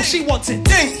 And how she wants it.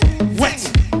 ting. Wet,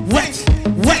 wet,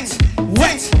 wet,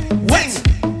 wet,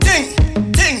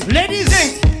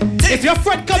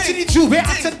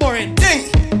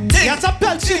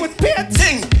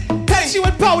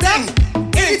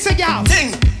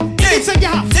 It's in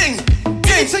your house. Ting,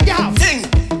 It's in your house. ting,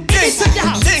 It's in your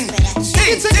house. ting,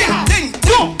 It's in your house.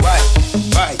 Go.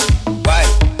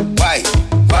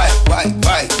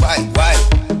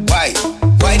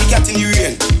 Why the cat in the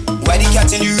rain? Why the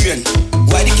cat in the rain?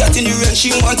 Why the cat in the rain?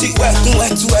 She want it wet. Why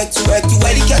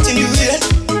the cat in the rain?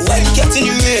 Why the cat in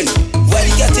the rain? Why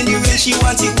the cat in the rain? She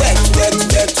want it wet.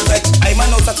 I'm a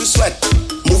out to sweat,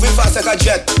 moving fast like a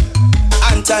jet.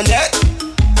 Antoinette,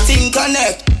 think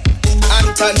connect.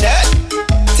 Antoinette,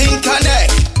 think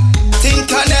connect.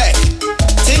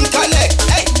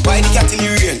 Hey, why the cat in the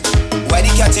rain? Why the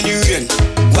cat in the rain?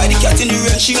 Why the cat in the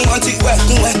rain? She want it wet.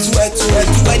 Why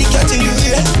the cat in the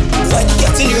rain? Why the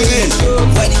cat in the rain?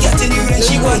 Why the cat in the rain?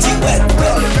 She want it wet.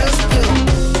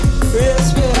 Real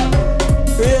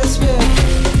spin.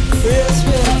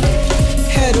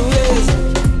 Headways.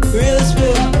 Real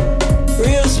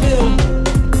spin.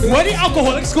 Where the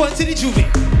alcoholics going to the Jouvert?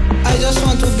 I just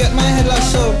want to get my head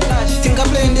lashed up. Think I'm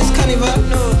playing this carnival?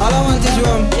 All I want is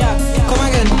rum. Come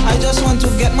again. I just want to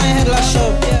get my head lashed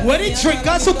up. Where the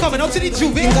drinkers who coming up to the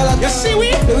Jouvert? You see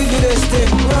we? Let me do this thing.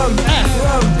 Rum.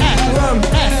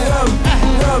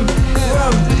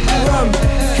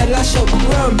 Head lash up.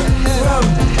 Rum.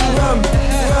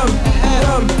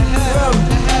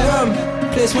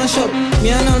 Place my shop. Me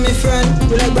and all my friend,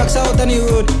 we like backs out on the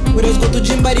road. We just go to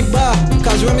gym by the bar,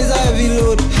 cause rum is a heavy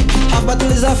load. Half bottle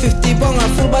is a 50 pound, a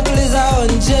full bottle is a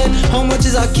 100. How much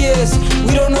is a case?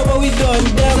 We don't know, but we done.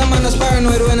 There's a man that's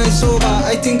paranoid when I sober.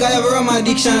 I think I have a rum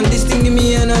addiction. This thing give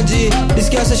me energy. This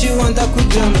girl says she want a quick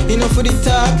jump. Enough for the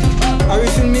talk. I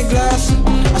refill me glass.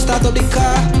 I start up the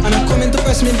car and I come in to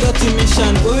press me dirty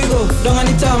mission. Where we go? Down on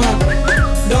the tarmac.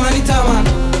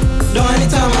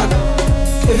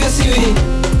 If you see me,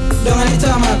 down on the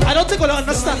tarmac. I don't think we'll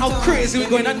understand how crazy we're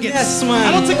going to get. Yes, man.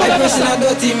 I don't think we'll pressing a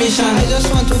understand. dirty mission. I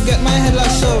just want to get my head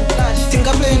lashed up. Think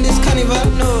I'm playing this carnival?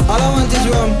 All I want is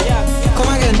rum. Come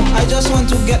again. I just want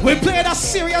to get. We played a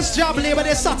serious job Labor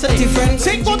Day Saturday. Different.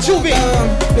 Tingo Jouvert.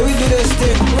 Let me do this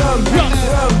thing.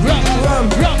 Rum.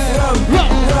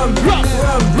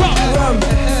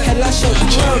 Head lash up.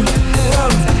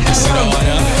 Rum.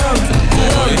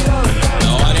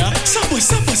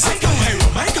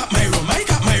 I got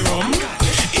my rum.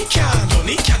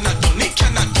 It cannot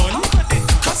done.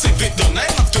 Cause if it done, I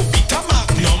have to beat a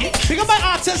magnum. Big up my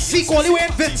artist Zeke all the way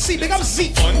in Vince. Big up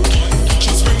Zeke.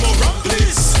 Just bring more rum,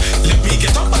 please. Let me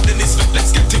get up and then it's wet.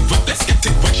 Let's get it wet.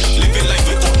 Living life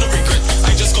without no regret.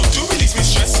 I just come to release me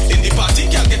stress. In the party,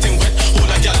 girl getting wet.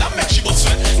 Hold a girl and make she both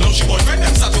sweat. Now she boyfriend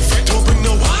them start to fret. Don't bring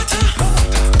no water.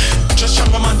 Just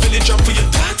jump a man village up for your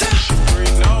data.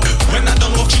 When I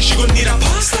done walking, she gon' need a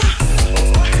pasta.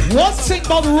 One thing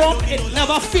about rum, it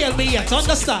never failed me yet.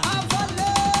 Understand?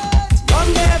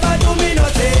 Rum never do me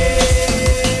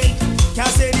nothing. Can't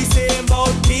say the same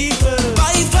about people.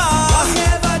 By far. Rum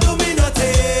never do me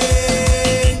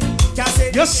nothing. Can't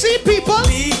say You see people?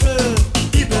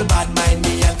 People bad mind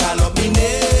me and call up me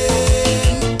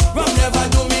name. Rum never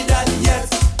do me that yet.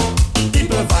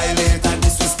 People violate and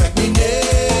disrespect me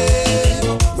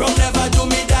name. Rum never do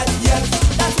me that yet.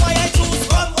 That's why I choose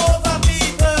rum over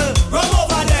people. Rum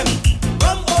over them.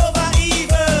 Rum over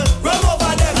evil. Rum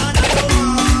over them. And I don't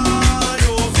want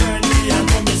no friendly and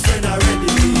no miss friend already.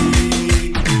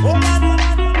 Hold on.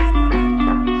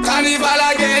 Carnival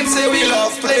again, say we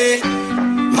love play.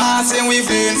 Mass and we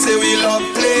vein, say we love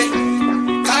play.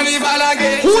 Carnival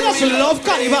again. Who doesn't love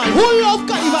carnival? Who love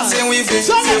carnival? Say we vein,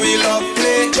 Tell say me. we love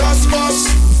play. Just bust.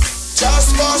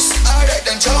 Alright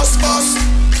then, just bust.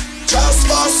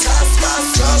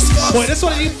 Boy, this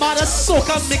one of the maddest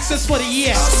soca mixes for the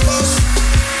year.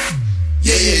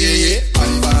 Yeah.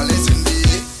 Carnival is in the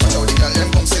air. Watch how the girl them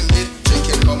bounce in the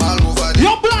drinking come all over the.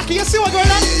 Yo, Blackie, you see what going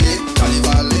on? Yeah.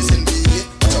 Carnival is in the air.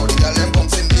 Watch how the girl them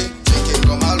bounce in the drinking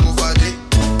come all over the.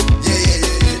 Yeah.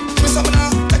 Give me some now,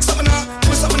 take some now. Give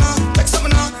me some now, take some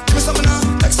now. Give me some now,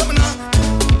 take some now.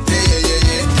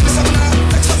 Yeah. Give me some now,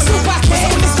 take some now. Super K,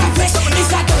 Mr. Flex, it's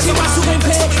that dirty one who can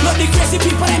play. Not the crazy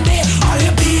people and they all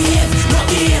you behave. Not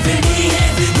behave.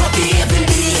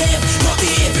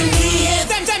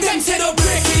 Them say don't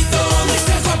break it down. We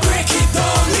still go break it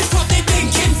down. Lift up the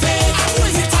thinking faith. I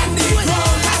put it on the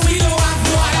ground. Cause we don't have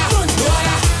no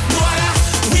other.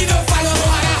 We don't follow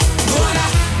no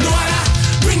other.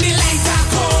 Bring the light and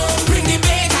come. Bring the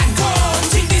bait and come.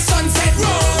 Till the sunset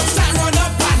road. Stand run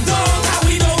up and down. Cause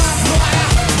we don't have no other.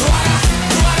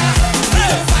 We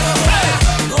don't follow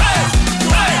no other.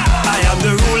 I am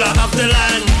the ruler of the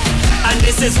land, and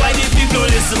this is why the people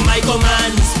listen my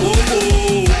commands.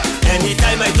 Oh.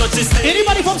 Anytime I touch this thing,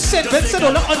 Anybody from St. Vincent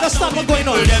don't understand what's going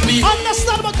on?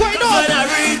 Understand what's going on? when I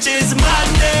reach is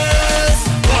madness.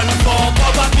 Run for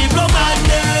power people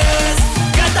madness.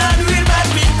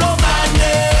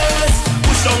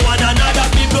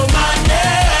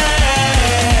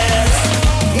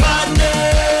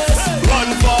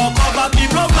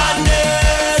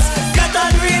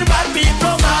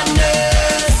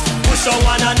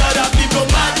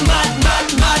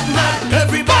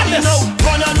 madness.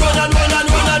 Run and run and run and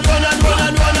run and run and run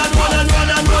and run and run and run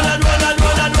and run and run and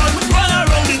run and run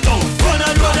around the town. Run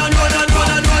and run and run and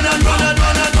run and run and run and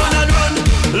run and run and run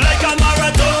like a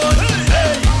marathon.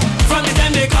 Hey, from the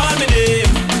time they call me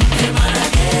name,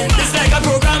 it's like a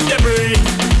program they bring.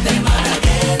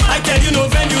 I tell you no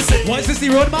venue say. What is this, the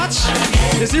road match?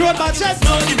 Is the road match yet?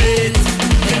 No debate.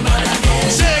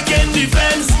 Shaking the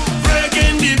fence,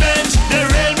 breaking the bench, the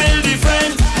rail build the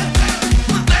friend.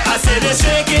 I say they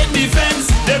shaking the fence,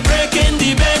 they breaking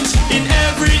the bench in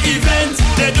every event.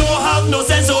 They don't have no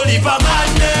sense, only for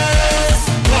madness.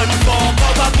 One for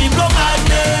power people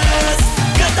madness.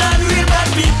 Get on real bad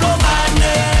people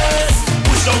madness.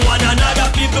 Push on one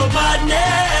another people madness.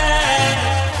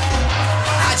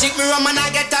 I drink me rum and I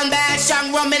get on bed.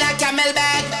 Strong rum in a camel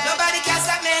bag. Nobody can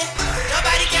stop me.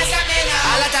 Nobody can stop me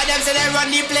now. A lot of them say they run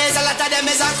the place. A lot of them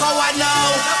is a coward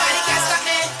now. Nobody can stop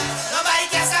me. Nobody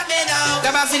can stop me now.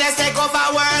 Them a finesse take over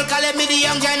world. Calling me the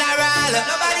young general.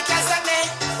 Nobody can stop me.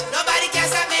 Nobody can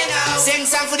stop me now. Sing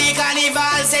song for the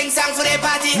carnival. Sing song for the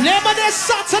party. Labor Day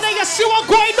Saturday, you see what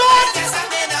going on? Can't stop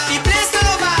me now. The place turn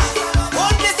over.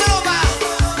 Whole place turn over.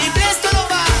 The place turn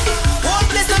over. Whole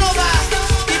place turn over.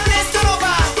 The place turn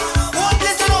over. Whole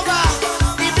place turn over.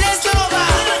 The place turn over.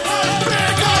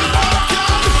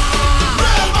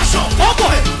 Oh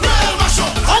boy! Real mash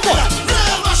up. Oh boy!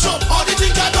 Real mash up. All the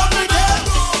things I done with them.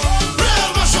 Real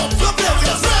mash up. Flip it.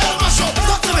 Real mash up.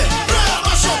 Talk to me. Real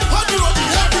mash up. How do you run the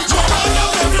every job?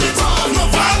 Every time. No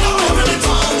follow every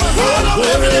time. Follow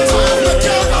every time. Look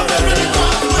out every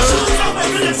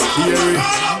time.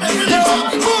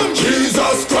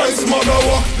 Jesus Christ, mother,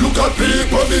 look at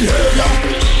people behavior.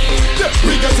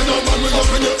 We getting on man, we up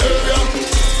in your area.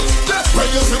 When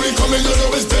you see we coming, you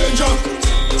know it's danger.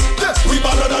 We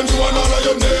better than you and all of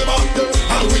your neighbor.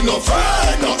 And we no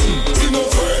afraid nothing. We no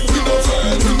afraid, we no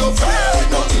afraid, we no afraid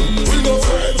nothing. We no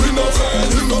afraid, we no afraid,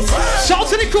 we no afraid. Shout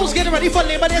to the crews getting ready for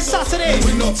Labor Day Saturday.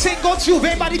 Tingo,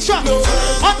 Jouvert by the truck.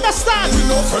 Understand? We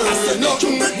no afraid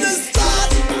nothing. Make this start.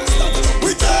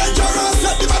 We dangerous,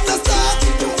 let the madness start.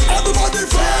 Everybody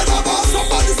afraid of us,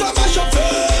 somebody say mash up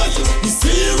face. We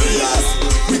serious,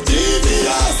 we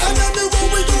devious. And anywhere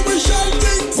we go, we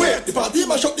shouting. Wait, the party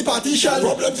mash up, the party shell.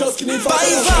 Problem just skinny fat.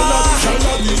 Shall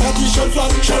not, the party shell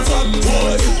flat, shell flat.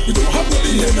 Boy, we don't have no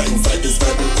behavior inside this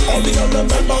fed. All the girls them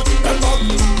bend back, bend up.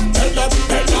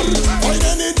 Find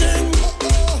anything,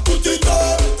 put it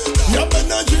up. You have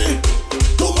energy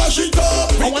to mash it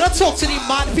up. I wanna talk to the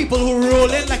mad people who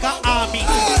roll in like an army.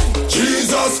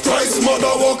 Jesus Christ, mother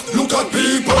walk, look at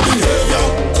people behavior.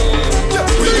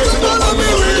 We getting on and we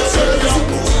real savior.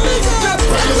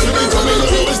 When you see me coming, you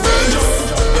know it's danger.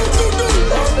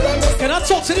 Can I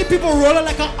talk to the people rolling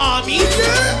like an army?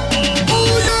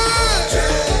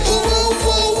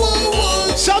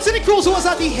 Shout to the crews who was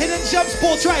at the Hidden Gems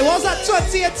boat ride. What was that,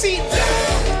 2018?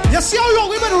 You see how long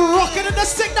we've been rocking in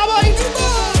this thing now, boy?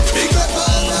 Big up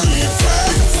all my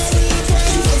friends.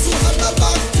 Those who have my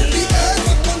back till the end.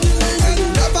 And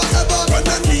never ever run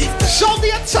and leave. Show the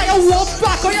entire wolf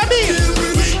back on your beat.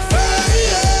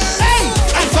 Hey!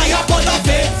 And fire upon a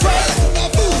big friend.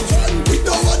 We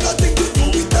don't want nothing to do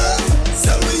with them.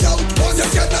 Sell me out once, you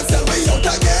cannot sell me out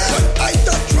again. When I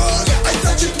touch wrong, I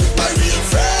touch it with my real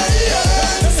friends.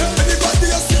 Anybody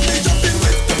else see me jumping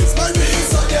with them, it's my real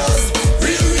soldiers.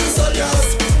 Real soldiers.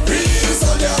 Real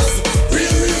soldiers.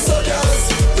 Real soldiers.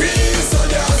 Real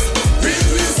soldiers.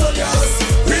 Real soldiers.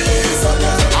 Real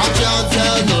soldiers. I can't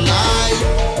tell no lie.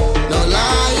 No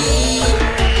lie.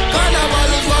 Carnival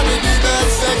is one of the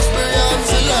best experience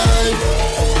in life.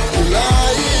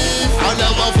 I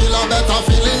never feel a better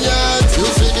feeling yet. You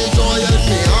see the joy in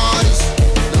my eyes.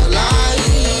 No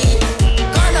lie.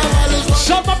 Carnival is one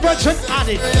Shout my brethren,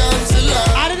 Added. experience in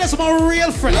life. Added is my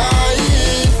real friend.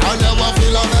 I never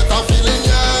feel a better feeling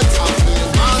yet. I feel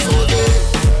mass all day,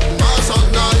 mass all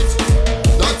night.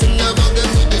 Nothing never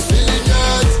gave me this feeling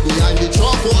yet. Behind the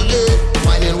truck all day,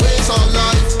 finding ways all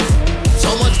night. So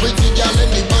much pretty girl in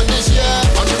the band this year.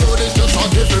 And you know this just a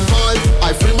different vibe.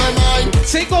 I free my mind,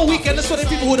 Tingo weekend is for the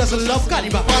people who doesn't love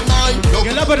carnival. but mine. No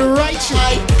You love it right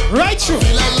through. Right through.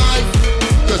 feel alive.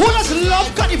 Who doesn't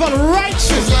love carnival right This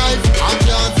through? life, I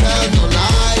can't tell no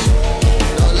lie.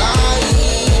 No lie.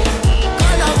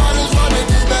 Carnival is one of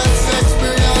the best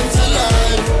experience in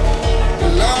life.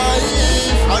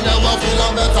 I never feel a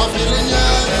better feeling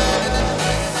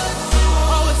yet.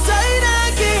 Outside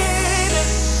again,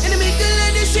 in the middle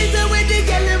of the street, where the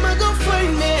girl them a go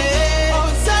find me.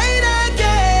 Outside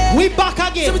again, We back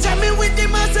again. so jamming with the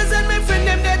masses and my friend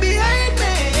them they behind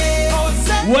me.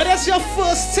 Outside, Whether it's your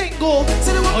first Tingo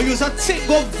or you're a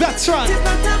Tingo veteran,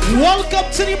 welcome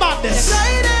to the madness.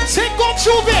 Tingo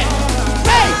Jouvert.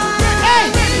 Hey!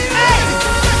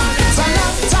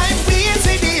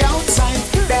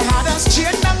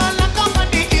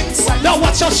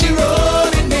 Watch how she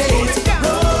rolling it,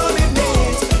 rolling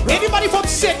it. Anybody from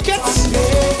St. Kitts?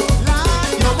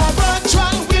 No more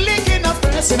virtual, we linking up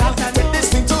personal. Can't take this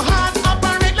thing too hard,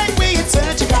 operate like we in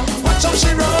surgical. Watch how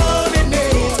she rolling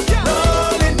it,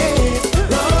 rolling it,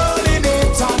 rolling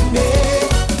it on me.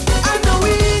 I know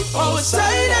we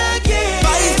outside again.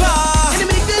 And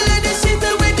make the lady sit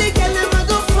there with the girl never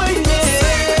go find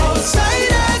it.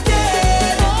 Outside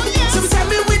again. So tell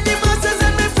me with the bosses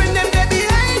and my friend them they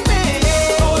behind me.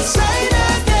 Outside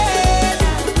again.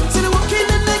 So they walking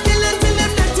and they killing till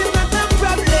them that is not a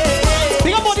problem.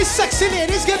 Think about these sexy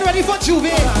ladies getting ready for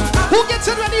Jouvert. Who gets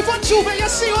it ready for Jouvert? You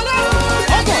see what I'm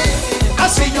okay. I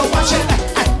see you watching,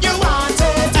 you want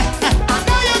it. I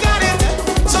know you got it,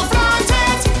 so flaunt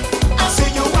it. I see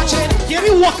you watching. Can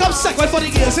you walk up second for the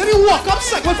girls? Can you walk up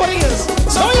second for the girls?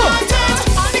 So flaunt it.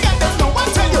 All the girls don't know what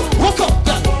to tell you. Walk up,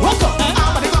 walk up. I'm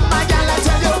gonna got my girl, I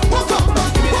tell you. Walk up,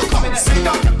 walk up. Sit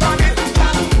down, turn it,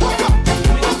 walk up,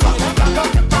 walk up, back up,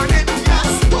 turn it,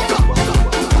 yes, walk up, walk up.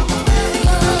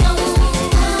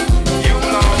 You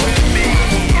know with me.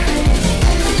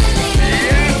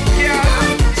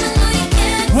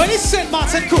 When is St.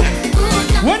 Martin crew?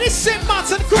 When is St.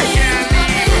 Martin crew?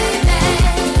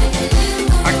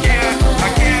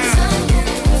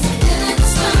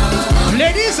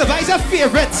 Ladies, if I your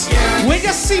favorites, when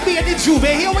you see me in the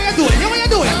Jouvert, here what you doing? Here what you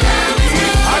doing?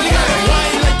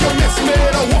 Wine like you miss me,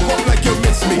 I walk up like you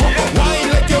miss me. Wine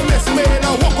like you miss me, I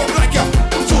walk up like you.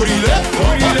 To the left, to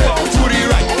the left, to the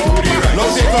right, to the right. Now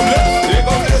take 'em left, take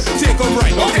 'em left, take 'em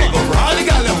right, now take 'em right. All the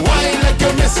girls wine like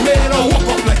you miss me, I walk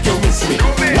up like you miss me.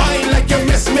 Wine like you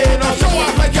miss me, now show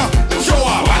off like you. Show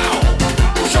off, wow.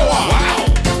 Show off, wow.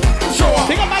 Show off.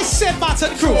 Think of my St.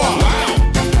 Martin crew. Wow.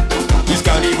 This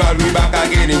carnival we back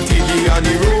again in Tiki on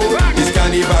the road. This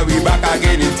carnival we back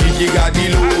again in Tiki got the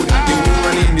load. The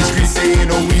woman in the street saying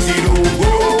no easy don't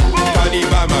go.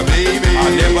 Carnival my baby,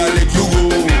 I'll never let you go.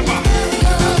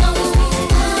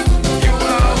 You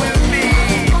are with me.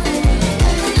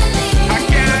 I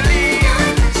can't leave.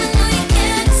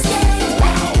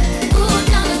 Wow.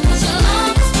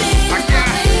 I can't.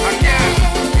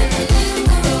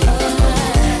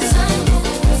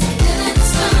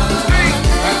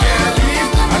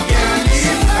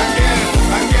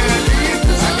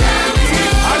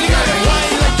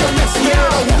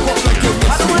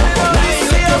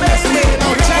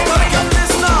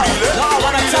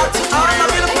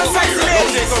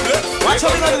 Watch how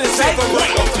we gonna do this, right?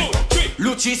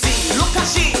 Lucci see, look at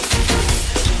she.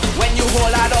 When you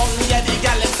hold her down, yeah, the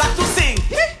girl start to sing.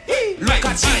 Look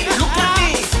at she, look at me.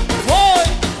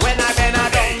 When I bend her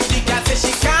down, the girl say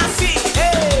she can't see.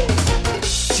 Hey,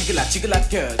 chiggle that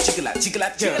girl, chiggle that girl,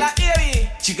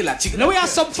 chiggle that baby, Now we have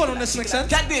some fun on this mix, eh?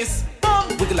 Get this,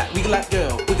 wiggle that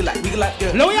girl, wiggle that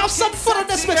girl. Now we have some fun on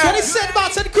this mix. When it's St.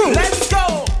 Martin crew. Let's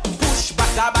go. Push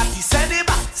back that body, send it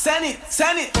back, send it.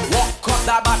 Walk up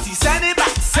that body, send it back,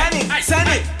 send it.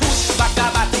 Push back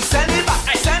that body, send it back,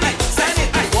 send it.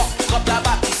 Walk up that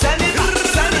body, send it back,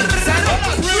 send it.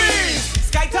 Freeze.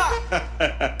 Sky top.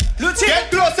 Lucci.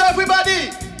 Get close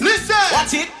everybody, listen.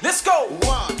 Watch it, let's go.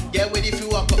 1, get ready if you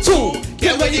walk up. 2,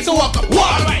 get ready to walk up.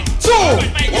 1, 2,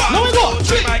 now we go.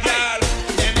 3. My girl.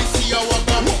 Let me see you walk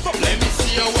up. Let me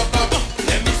see you walk up.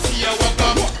 Let me see you walk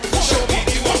up. Show me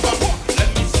the walk up. Let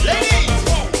me see. Ladies.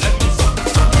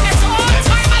 It's all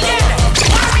time again.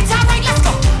 Alright, let's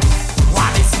go.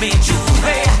 What is me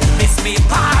Jouvert? Miss me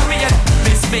parade.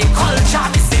 Miss me culture.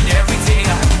 Missing everything.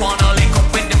 Wanna link up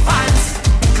with the fans.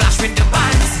 Clash with the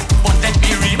bands. But let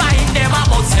me remind them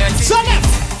about certain So things.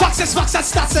 left. Foxes,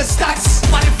 stats.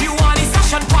 What if you want a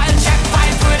session file? Check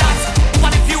file for that.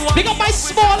 What if you want? Pick up my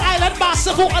small island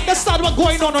massive who understand what's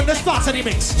going on this part of the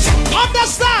mix.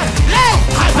 Understand? Hey!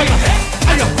 High for your head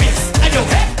and your waist and your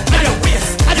head and your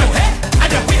waist and your head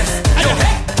and your waist and your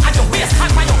head and your waist. High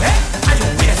for your head and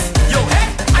your waist, your head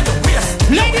and your waist.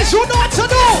 Ladies, you know what to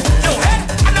do. Your head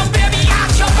and your baby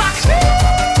arch your back.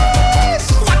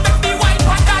 What make me wipe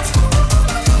on that?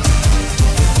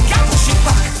 Can't push it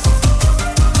back.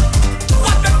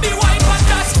 What make me wipe on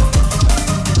that?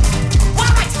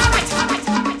 Alright.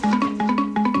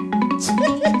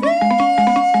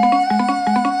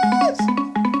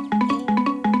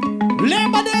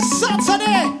 Labor Day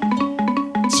Saturday.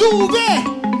 Jouvert.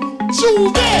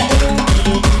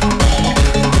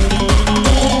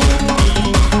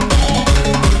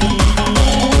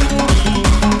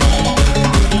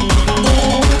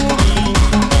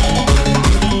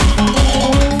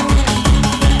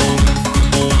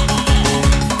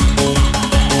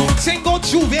 Tingo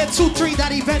Jouvert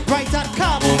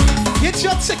 23.eventbrite.com. Get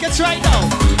your tickets right now.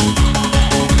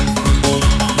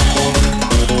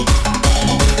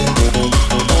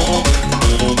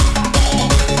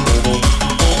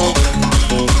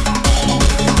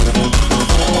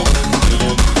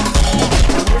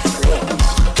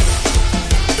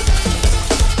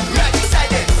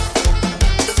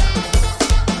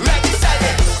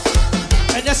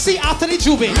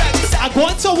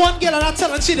 to one girl and I tell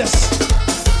her she this.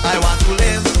 I want to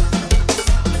live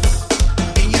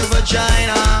in your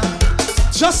vagina.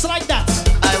 Just like that.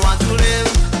 I want to live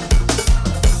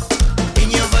in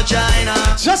your vagina.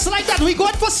 Just like that. We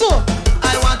going for so.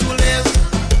 I want to live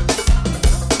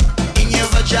in your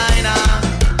vagina.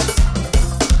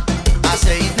 I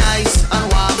say it nice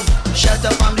and warm. Shut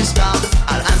up on this town.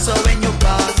 I'll answer when you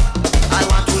call. I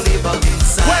want to live on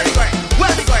inside. Where we going?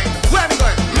 Where we going? Where we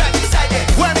going? Right inside it.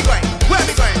 Where we going? Where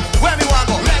we going? Where we want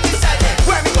go? Right inside it.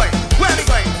 Where we going? Where we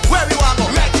going? Where we want go?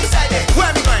 Right inside it.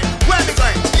 Where we going? Where we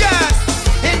going? Yes.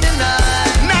 In the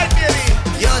night, baby.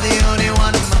 You're the only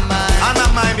one on my mind. On my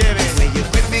mind, baby. When you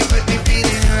quit me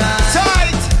feeling right.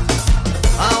 Tight.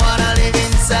 I wanna live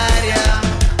inside ya,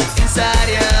 inside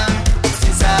ya,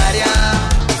 inside ya.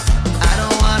 I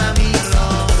don't wanna be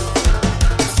alone.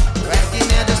 Right in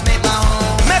there, just make my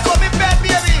home. Make up me bed,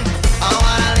 baby. I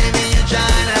wanna live in your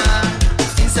vagina,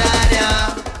 inside ya.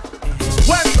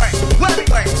 Where we going? Where we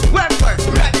going? Where we going?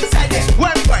 Right inside it.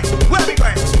 Where we going? Where we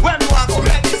going? Where we want go?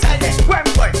 Right inside it. Where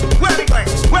we going? Where we going?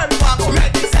 Where we want go?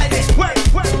 Right inside it. Where?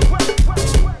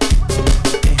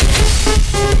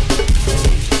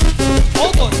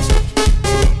 All good.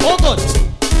 All good.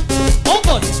 All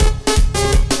good.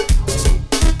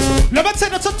 Let me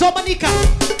tell you to Dominica.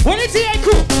 When it's the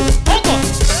crew. All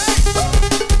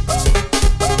good.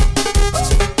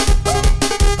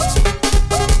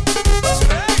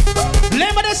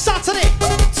 Labor Day Saturday.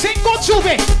 Tingo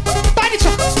Jouvert. Buy the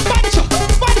truck. Buy the truck.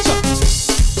 Buy the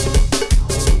truck.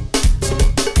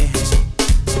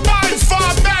 Nice for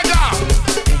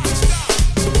beggar.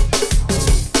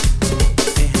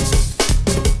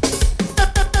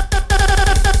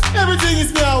 Everything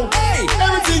is now.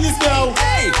 Everything is now.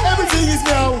 Everything is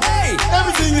now.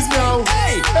 Everything is now.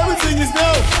 Everything is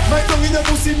now. My tongue in your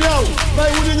pussy now. My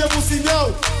wood in your pussy now.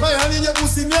 My hand in your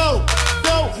pussy now.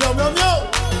 No, no, no, no.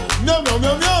 No, no,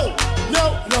 no, no. No,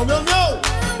 no, no, no.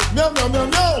 No, no, no,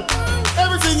 no.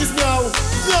 Everything is now.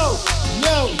 No,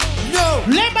 no, no.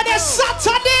 Labor Day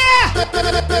Saturday.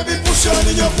 Baby, push on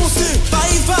in your pussy.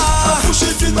 I push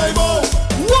it in my mouth.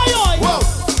 Why? Whoa,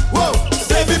 whoa.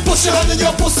 Baby, push it on in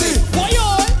your pussy. Why?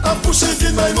 I push it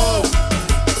in my mouth.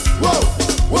 Whoa,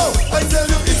 whoa. I tell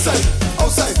you inside,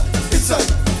 outside, inside,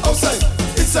 outside,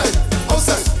 inside,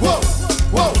 outside. Whoa,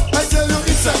 whoa. I tell you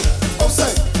inside,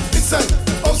 outside, inside,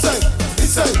 outside,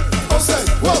 inside, outside.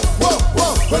 Whoa, whoa,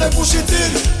 whoa. When I push it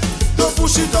in, don't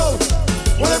push it out.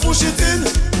 When I push it in,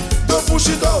 don't push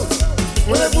it out.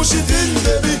 When I push it in,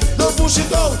 baby, don't push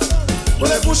it out. When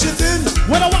I push it in,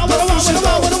 What a wow, what a wow, what a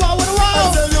wow, what a wow, what a I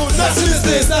wow. tell you, nasty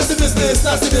business, nasty business,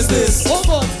 nasty business. All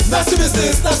good. Nasty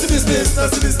business, nasty business,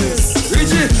 nasty business.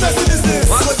 Richie, Nasty business.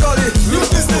 Mango Jolly, Look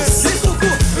business. Cuckoo.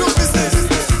 Look business.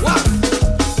 What?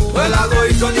 Well, I go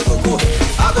eat on the cuckoo.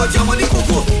 I go jam on the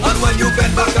cuckoo. And when you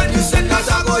bend back and you send that,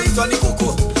 I go eat on the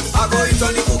cuckoo. I go eat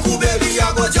on the cuckoo, baby. I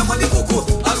go jam on the cuckoo.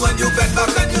 And when you bend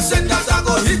back and you send that, I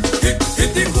go hit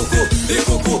the cuckoo, the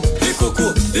cuckoo, the cuckoo,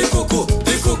 the cuckoo,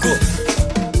 the cuckoo.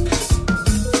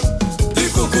 The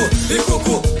cuckoo, the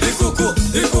cuckoo, the cuckoo,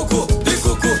 the cuckoo, the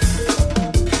cuckoo.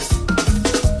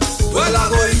 Well, I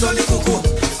go eat on the cuckoo.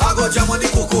 I go jam on the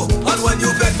cuckoo. And when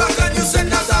you bend back and you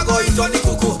send that, I go eat on the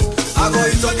cuckoo. I go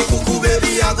eat on the cuckoo,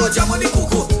 baby. I go jam on the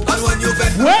cuckoo. And when you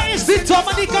bend back, Where is the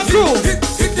Dominica crew? hit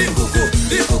the cuckoo,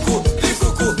 the cuckoo, the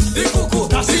cuckoo, the cuckoo.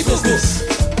 That's the business.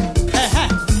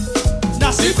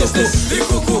 That's the business. The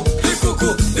cuckoo, the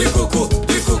cuckoo, the cuckoo,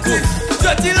 the cuckoo.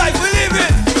 Dirty life we live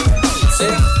in.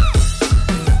 See?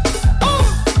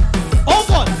 All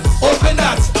good. Open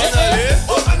that.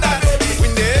 Open that, baby.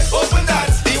 Windy. Open that.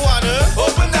 Diwana.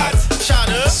 Open that.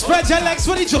 Shana. Spread your legs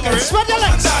for the joker. Spread your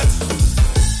legs. That.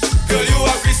 Girl, you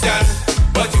are Christian,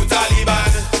 but you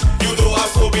Taliban. You know I'm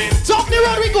coming. Talk me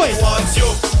where we going. Wants you.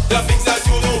 The things that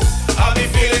you do, I'll be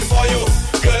feeling for you.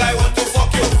 Girl, I want to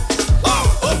fuck you.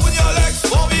 Open your legs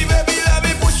for me, baby. Let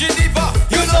me push it deeper.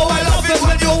 You know I love it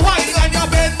when you whine and you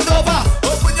bend over.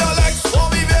 Open your legs for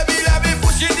me, baby. Let me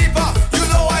push it deeper. You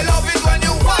know I love it when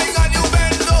you whine and you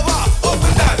bend over.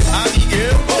 Open that,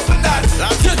 Abigail. Open that,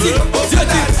 Dirty,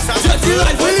 dirty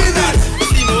life we live in.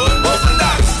 open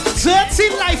that. Dirty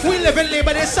life we live in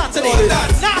Labor Day Saturday.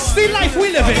 Nasty life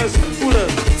we live in.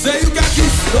 Say you can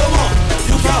kiss no more.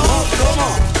 You can hug no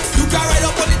more. You can ride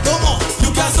up on it no more.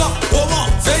 You can suck no more.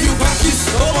 Say you can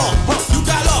kiss no more. You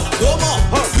can love no more.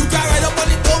 You can ride up on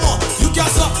it no more. You can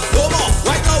suck no more.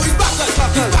 Right now it's backers. It's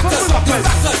backers. It's backers.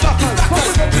 It's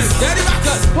backers. It's steady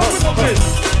backers.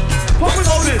 Right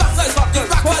now it's backers. It's backers.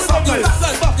 It's backers.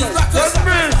 It's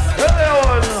backers.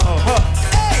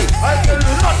 Hey, I tell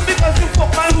you, not because you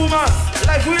fuck my woman.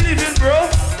 Life we live in, bro.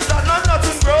 That's not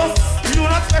nothing, bro. You do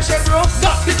not shit, bro.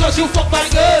 Not because you fuck my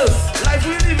girl. Life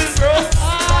we living, bro.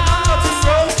 Nothing,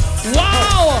 bro.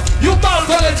 Wow! You mal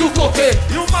calling to cocaine.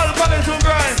 You mal calling to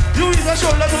grind. You is a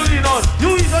shoulder to lean on.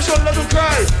 You is a shoulder to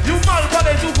cry. You mal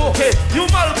calling to cocaine. You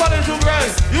mal calling to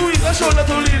grind. You is a shoulder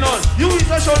to lean on. You is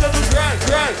a shoulder to grind.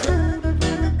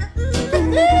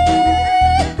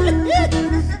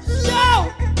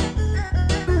 Yo!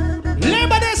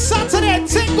 Labor Day Saturday,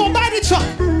 Tingo, buy the truck.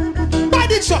 Buy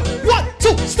the truck. 1,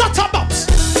 2, start up bounce.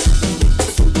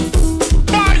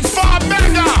 Buy for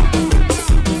mega.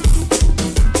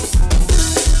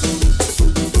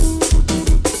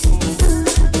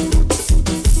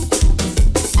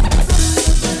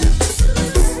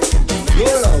 No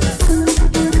love,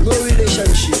 no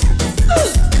relationship.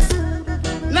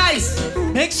 Nice.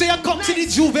 Make sure you come to the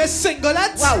Jouvert single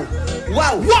lads.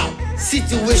 Wow.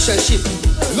 Situationship.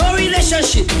 No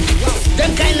relationship.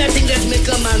 Them kind of thing that make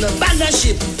a man abandon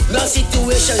ship. No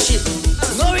situationship.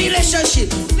 No relationship.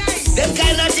 Them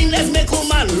kind of thing that make a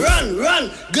man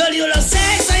run. Girl, you love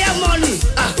sex, I have money.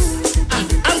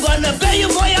 I'm gonna pay you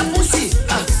for your pussy.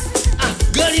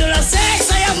 Girl, you love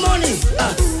sex, I have money.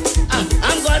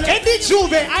 I'm gonna. In the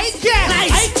Jouvert, I can.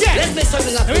 Nice. I can. Let's make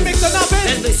something happen. Let me make something happen.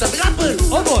 Let's make something happen.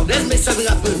 Hold on. Let's make something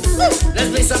happen. Let's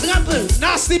make something happen.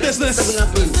 Nasty business. Something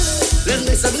happen. Let's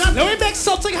make something happen. Let me make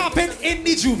something happen in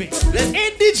the Jouvert.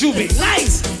 In the Jouvert.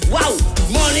 Nice. Wow.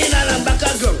 Morning and I'm back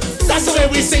a girl. That's the way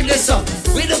we sing this song.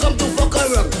 We don't come to fuck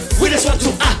around. We just want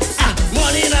to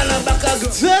Morning and I'm back a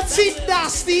girl. Dirty,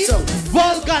 nasty, So.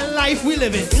 vulgar life we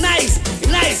live in. Nice.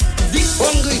 Dick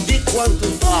hungry, dick want to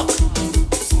talk.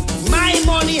 My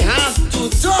money have to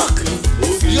talk.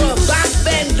 Your back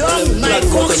bend down, my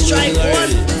cock strike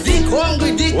one. Dick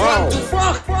hungry, dick want to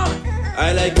fuck.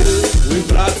 I like girls with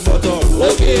flat bottom.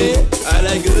 Okay. I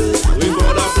like girls with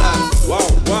border flat.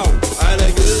 Wow. I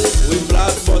like girls with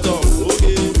flat bottom.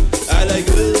 Okay. I like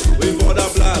girls with border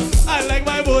flat. I like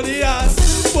my body ass.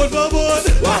 Board for board.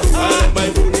 Wow. I like my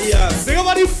booty ass. Think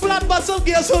about the flat bottom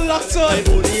girls who locked on. My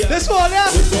booty ass. This one, yeah.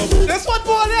 This one,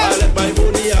 boy, I yeah. like my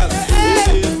booty ass.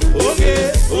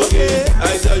 Okay.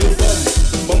 I tell you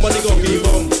bum the cocky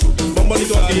bum the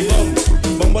cocky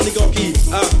bum the cocky.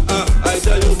 I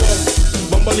tell you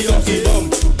bum the cocky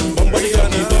bum the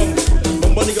cocky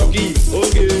bum the cocky.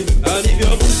 Okay. And if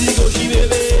your pussy go she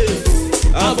baby,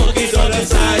 I'll fuck it on the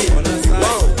side.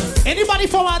 Wow. Anybody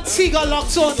from Antigua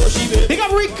locked on? Big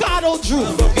up Ricardo Drew.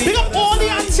 Big up all the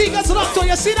Antiguas locked on.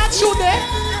 You see that tune there?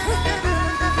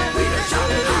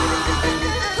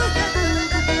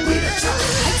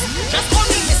 Just call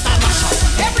me Mr. Mashup.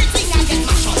 Everything I get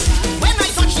mash up. When I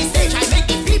touch the stage, I make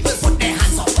the people put their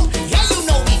hands up. Yeah, you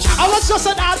know we jump. I was just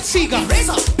an Antigua.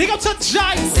 Big up to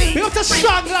Jai. Big up to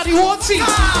Strangler, the whole team.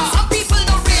 Some people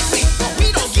don't rate me, but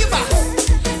we don't give up.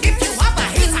 If you have a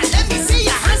hater, let me see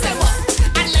your hands them up.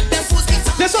 And let them fools get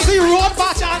some. This was the road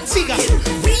batch Antigua.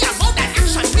 We about that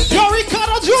action. Yo,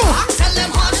 Ricardo Drew. Tell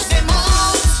them hush them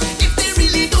out. If they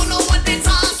really don't know what they're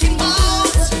talking about.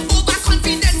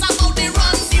 Overconfident about they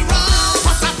run the round.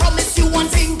 But I promise you one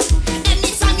thing.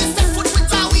 Anytime you step foot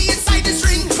with our we inside this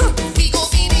ring, we go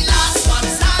be the last one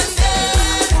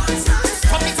standing.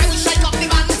 From the time we strike up the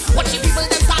man, watch the people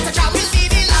them start to jam. We'll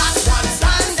be the last one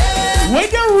standing.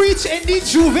 When you reach in the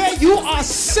Jouvert, you are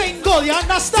single. You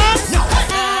understand? No,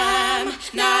 I'm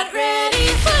not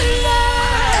ready for love.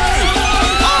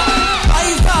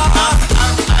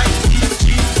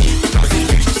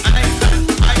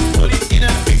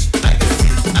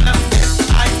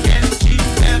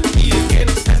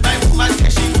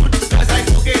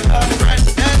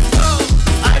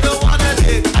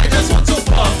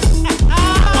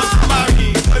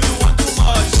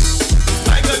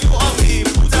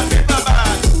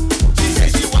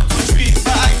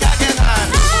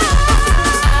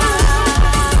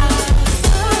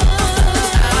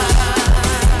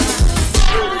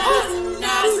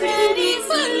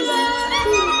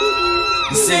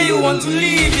 Want to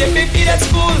leave, yeah baby that's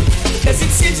cool. Cause it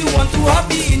seems you want to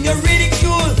happy in your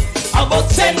ridicule. About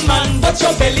 10 man, but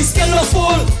your belly's still no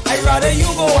full. I'd rather you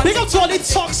go on. Big up to all the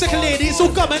toxic ladies who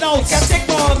coming out. Can't take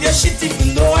more of your shit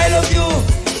even though I love you.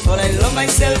 But I love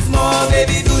myself more,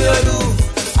 baby do you do.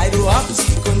 I do have to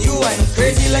stick on you, I'm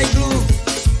crazy like glue.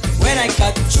 When I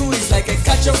cut through, it's like I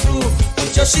catch a flu.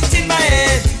 Put your shit in my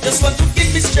head, just want to give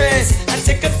me stress. I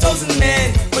take 1,000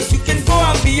 men, but you can go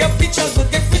and be a bitch and go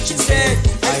get rich instead.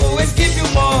 I always give you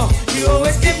more, you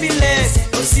always give me less.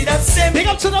 Don't see that same. Big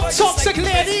up to the toxic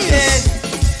ladies.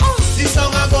 This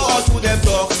song I go out to them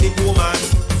toxic woman,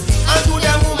 and to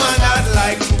them woman that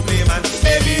like to play man.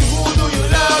 Baby, who do you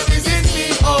love? Is it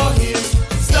me or him?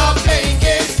 Stop playing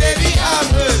games, baby, have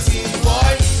mercy,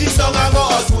 boy. This song I go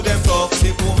out to them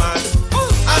toxic woman,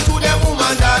 and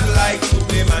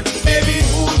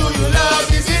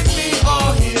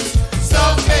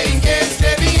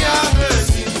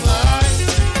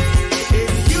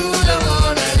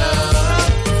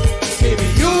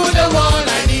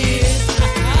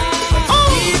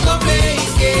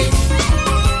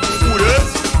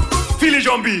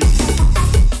jumpy.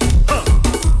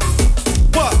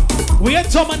 What? We are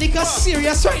Dominica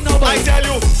serious right now, boy. I tell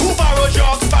you, who borrow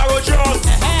drugs, borrow drugs.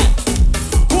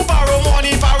 Who borrow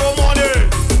money, borrow money.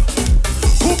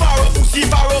 Who borrow pussy,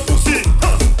 borrow pussy.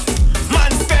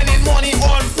 Man spending money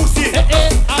on pussy.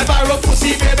 I borrow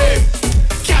pussy, baby.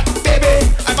 Cat,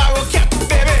 baby. I borrow cat,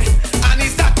 baby. And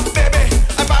is that, baby?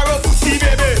 I borrow pussy,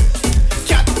 baby.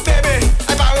 Cat, baby.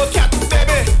 I borrow cat,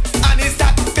 baby. And is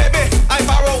that, baby? I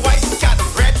borrow white cat,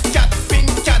 red cat, pink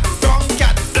cat, brown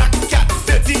cat, black cat,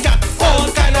 dirty cat,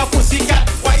 all kind of pussy cat,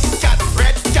 white cat,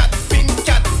 red cat, pink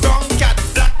cat, brown cat,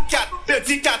 black cat,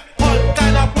 dirty cat, all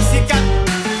kind of pussy cat.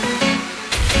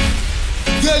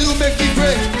 Girl, you make me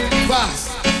break fast.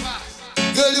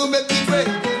 Girl, you make me break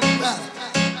fast.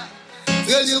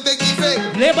 Girl, you make me break.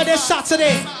 Labor Day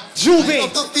Saturday,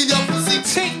 Jouvert,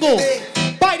 Tingo,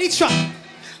 by the truck.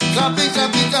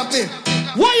 Clapping.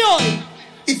 Why oi?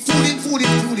 It's fooding.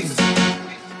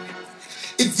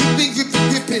 It's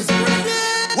gripping.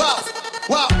 Wow.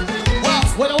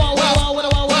 What a wow.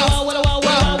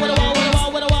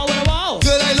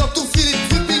 Girl, I love to feel it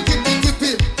gripping.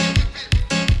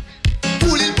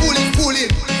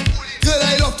 Pulling. Girl,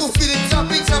 I love to feel it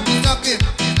jumping.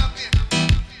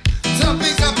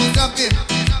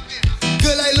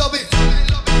 Girl, I love it.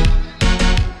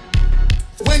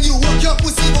 When you work your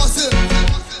pussy muscle.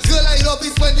 Girl, I love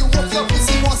it when you work your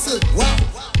pussy muscle. Wow.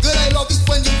 Girl, I love it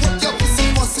when you work your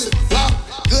pussy muscle. Wow.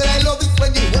 Girl, I love it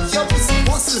when you work your pussy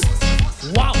muscle.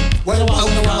 Wow.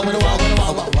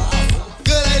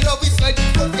 Girl, I love it when you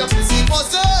work your pussy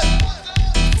muscle.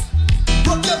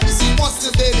 Work your pussy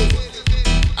muscle, baby.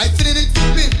 I feel it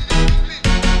gripping.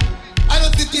 I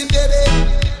don't gripping, baby.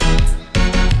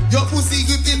 Your pussy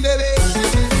gripping, baby.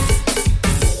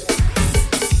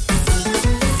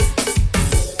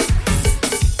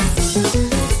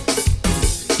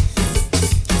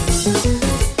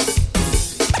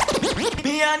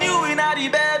 Me and you in the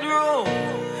bedroom,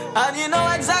 and you know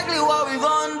exactly what we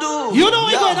gonna do. You know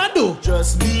what we're gonna do?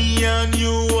 Just me and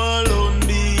you alone,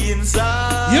 the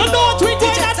inside. You know what we're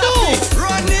gonna do?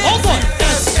 Run it. Hold on.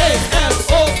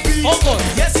 S-A-L-O-P. Hold on.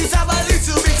 Yes, it's have a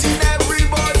little bit in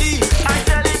everybody. I'm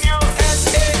telling you,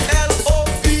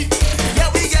 S-A-L-O-P. Yeah,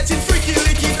 we getting freaky,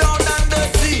 licky down and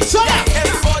dirty. So yeah,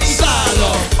 everybody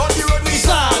salo. On the road we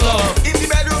salo. In the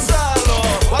bedroom salo.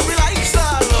 What we like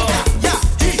salo. Yeah,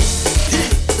 he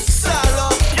salo.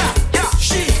 Yeah,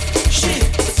 she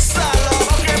salo.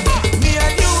 Okay, me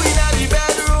and you in the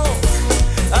bedroom,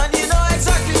 and you know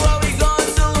exactly what we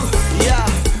gonna do. Yeah,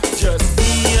 just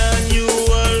me and you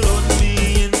alone, me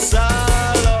in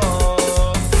salo.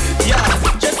 Yeah,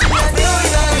 just me and you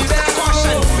in the bedroom,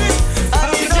 and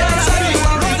you know exactly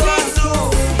what we gonna do.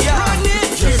 Yeah,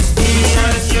 just me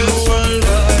and you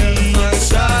alone, me in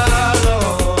salo.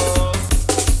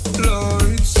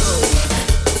 Lord, so.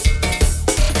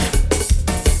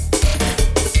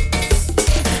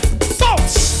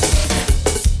 Bounce.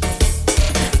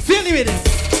 Feel the rhythm.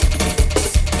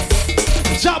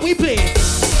 Job we play.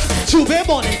 Jouvert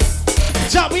morning.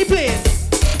 Job we play.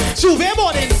 Jouvert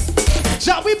morning.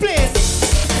 Job we play.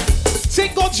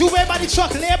 Tingo Jouvert by the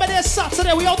truck. Labor Day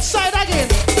Saturday. We outside again.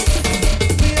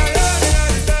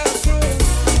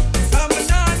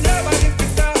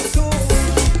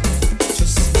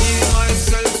 Just me,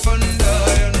 myself, and I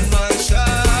and my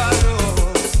shadow.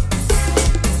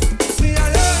 We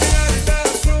are learning in the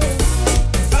bathroom.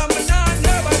 I'm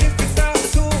nobody without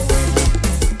two.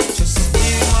 Just me,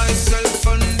 myself,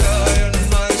 and I and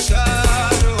my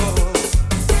shadow.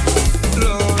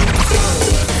 Lord,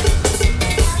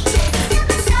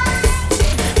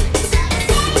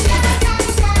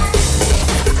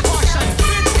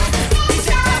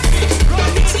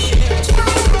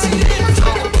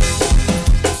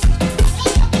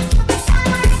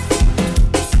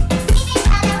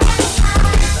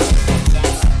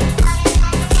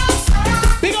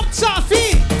 Big up Taffy.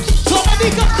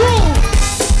 Dominica crew.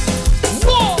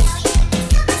 Whoa.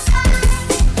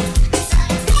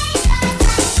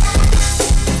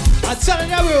 I'm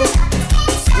telling you, bro.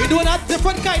 We're doing a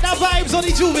different kind of vibes on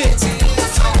the Jouvert.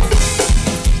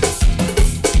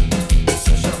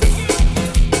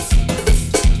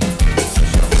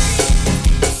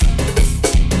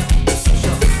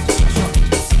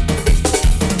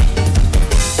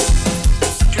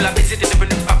 Tu l'as baisé, t'es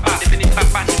devenu papa.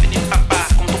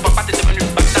 Comme ton papa, t'es devenu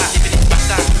bâtard.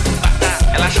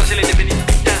 Elle a changé, elle est devenue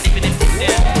putain.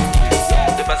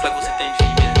 De base, la gosse était une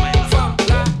fille.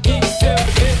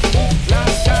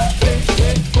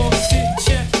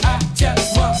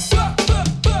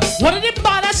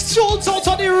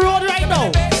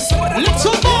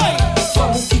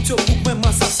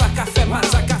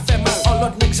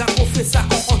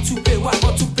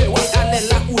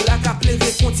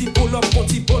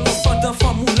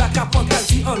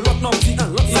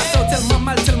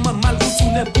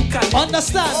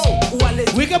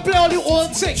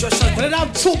 one thing. But I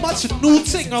have too much new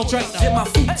thing out right now.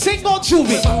 Tingo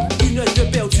Jouvert. Une heure de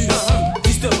perdu,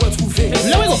 plus de retrouver.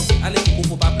 Let me go. Allez, Coco,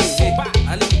 faut pas pleurer.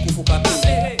 Allez, Coco, faut pas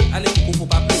pleurer. Allez, Coco, faut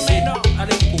pas pleurer.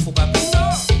 Allez, Coco, faut pas pleurer.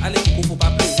 Allez, Coco, faut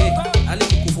pas pleurer. Allez,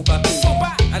 Coco, faut pas pleurer.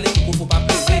 Allez, Coco, faut pas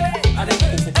pleurer. Allez,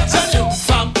 Coco, faut pas pleurer.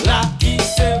 Femme là qui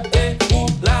te est pour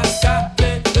la cape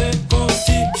de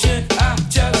condition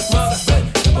actuellement.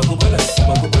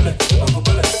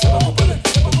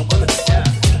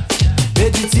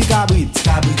 Petit ticabri,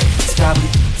 ticabri, ticabri,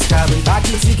 ticabri,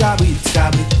 baki ticabri,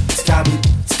 ticabri, ticabri,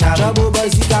 ticabri, Jumbo boy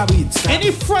ticabri, ticabri.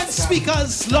 Any front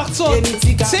speakers locked on?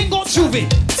 Tingo Jouvert.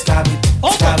 Ticabri,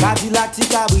 ticabri, like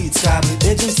ticabri, ticabri,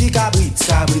 petit ticabri,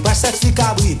 ticabri, basta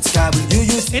ticabri, ticabri. You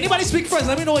use Anybody speak French?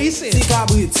 Let me know what he says.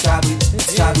 ticabri, ticabri,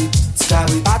 ticabri,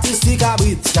 ticabri, bati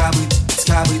ticabri, ticabri,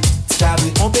 ticabri,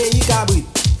 ticabri. On pays cabri.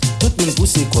 Tout moun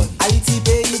pousse kon. Haïti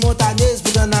pays montagneuse,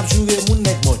 vous en abjoué moun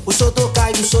net mod. Ou soto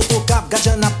kay, ou soto cap,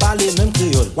 gadjan a parlé même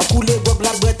créole. Ou koule gob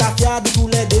la bret a fiade, ou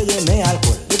koule de remè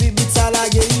alcool. Depuis bit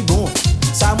salage yi bon,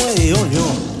 ça moi et on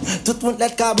lion. Tout moun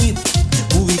let cabrit,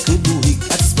 bourrique, bourrique.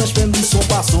 Atis mèche fèm di son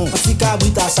par son, anti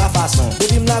cabrit à sa façon.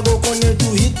 Depuis m'lago konye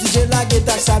tout hit, DJ la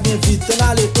getak ça bien vite. Ten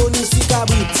ale toni si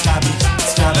cabrit, cabrit,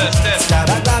 cabrit, cabrit. La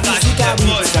vie si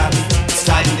cabrit, cabrit, cabrit,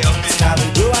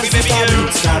 cabrit. Yo a si cabrit,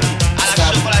 cabrit.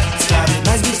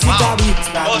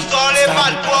 On sort les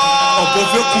malbois. On peut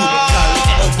faire coup de calme,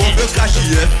 on peut faire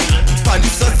cachier. Pas du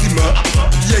sentiment,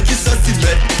 y'a qui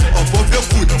sentiment. On peut faire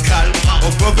coup de calme,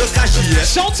 on peut faire cachier.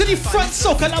 Shout to the front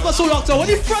soca lovers who locked on. What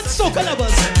the front soca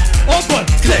lovers? Oh God.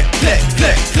 Click, click,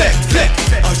 click, click, click.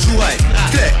 En jouant,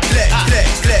 click, click, click,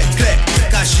 click, click.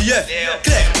 Cachier,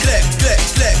 click, click, click,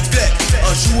 click, click.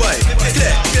 En jouant,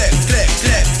 click, click, click,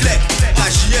 click, click.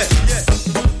 Cachier.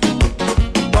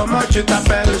 Comment tu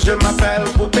t'appelles? Je m'appelle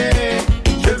Poupée.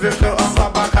 Je veux qu'on va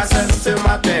pas casser ce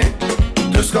matin.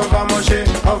 Tout ce qu'on va manger,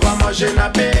 on va manger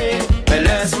nappé. Mais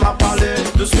laisse-moi parler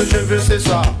de ce que je veux ce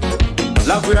soir.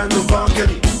 La rue à nous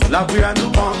banquerie, la rue à nous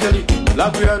banquerie, la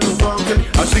rue à nous banquerie.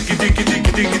 Ah, ziki diki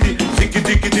diki diki diki, ziki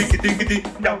diki diki diki diki.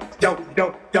 Yo, yo,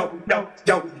 yo, yo, yo,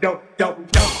 yo, yo, yo,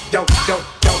 yo, yo, yo, yo,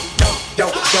 yo, yo,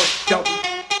 yo.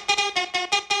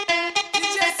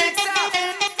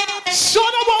 Show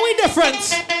them what we different.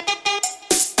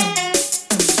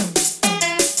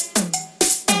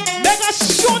 Mega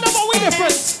show them what we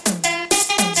different.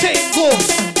 Tingo,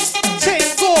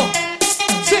 Tingo,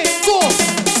 Tingo.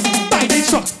 Buy the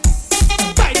truck,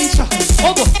 buy the truck.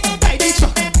 Oh go, buy the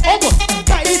truck. Oh go,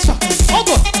 buy the truck. Oh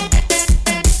go.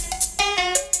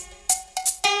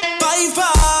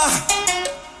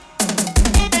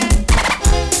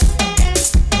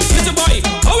 Little boy,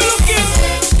 how we looking?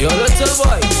 Yo, little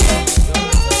boy.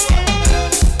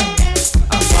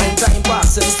 I find time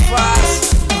passing fast.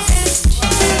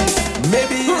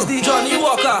 Maybe it's the Johnny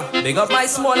Walker. Big up my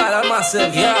small and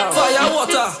massive. Yeah. Fire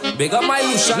water. Big up my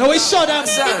Lucian. No, we show them.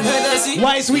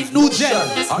 Why is we new gen?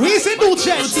 We is a new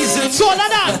gen. So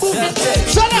that.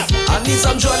 So that. I need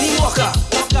some Johnny Walker.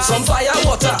 Some fire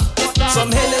water.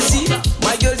 Some Hennessy.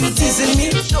 My girl, you teasing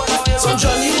me. Some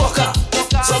Johnny Walker.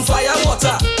 Some fire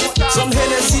water. Some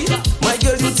Hennessy. My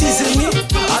girl, you teasing me.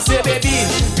 I say, baby,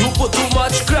 you put too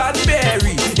much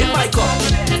cranberry in my cup.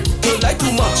 You like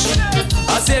too much.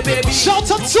 I say, baby, shout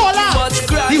out Tola,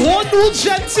 the whole new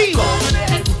gen team.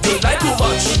 You like too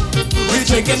much. We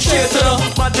drinking straight,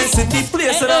 madness in the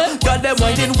place, got them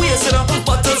winding waist,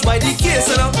 butters by the case,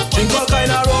 drink all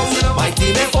kind of rum. My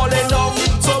team ain't falling down.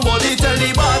 Somebody tell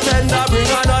the bartender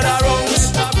bring another round.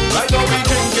 Right now we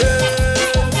drinking.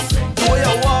 Do what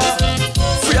you want.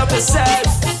 Free up yourself.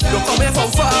 Don't come here from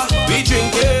far. We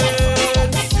drinking.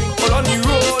 All on the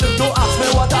road. Don't ask me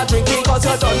what I'm drinking, cause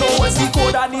you don't know what's the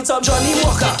code. I need some Johnny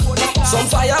Walker, some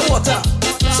fire water,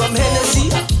 some Hennessy.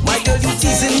 My girl, you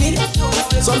teasing me.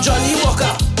 Some Johnny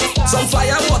Walker, some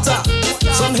fire water,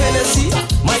 some Hennessy.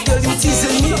 My girl, you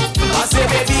teasing me. I say,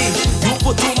 baby, you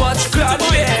put too much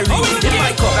cranberry in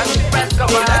my cup.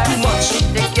 You like too much.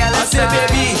 I say,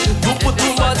 baby, you put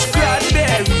too much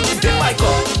cranberry in my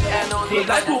cup. You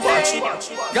like too much.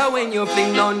 Girl, when you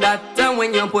fling down that and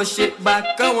when you push it back,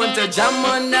 I want to jam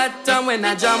on that and when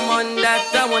I jam on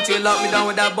that, I want you to lock me down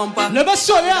with that bumper. Let me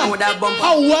show you how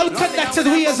well connected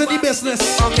we is in the business.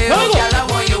 Okay, girl, I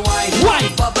want you wine.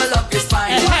 Bubble up your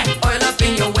spine. Oil up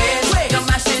in your waist. You're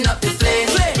mashing up the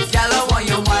place. Girl, I want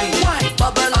you wine.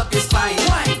 Bubble up your spine.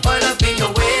 Oil up in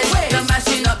your waist. You're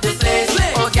mashing up the place.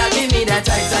 Oh, girl, give me that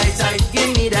tight, tight, tight.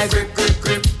 Give me that grip, grip,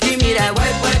 grip. Give me that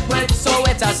wet, wet, wet. So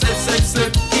wet, I slip, slip,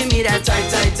 slip. Give me that tight,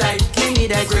 tight, tight. Give me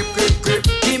that grip, grip, grip.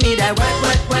 Give me that wet,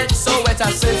 wet, wet. So wet,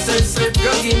 I slip, slip, slip.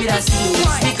 Girl, give me that steam.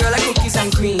 Sweet girl like cookies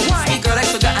and cream. Sweet girl like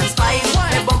sugar and spice.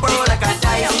 Make bumper roll like a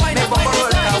dice. Make bumper roll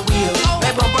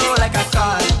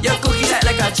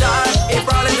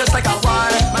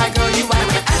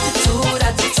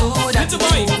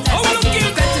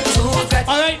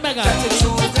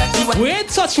We ain't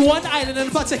touch one island in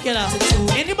particular.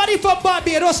 Anybody from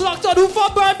Barbados locked on? Who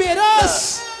from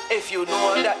Barbados? If you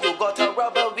know that you got a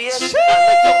rubber waist, I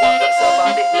like to walk up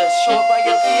somebody, let's show by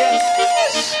your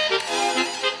face.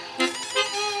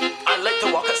 I like to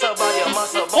walk up somebody, I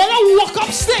must have. All I walk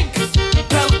up stink.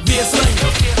 Belt baseline.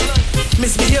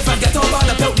 Misbehave and get over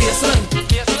the belt baseline.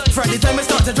 From the time I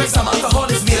start to drink some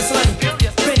alcohol, it's baseline.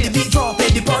 When the beat drop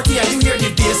at the party and you hear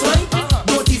the baseline,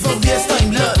 don't even waste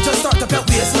time, love, just start the belt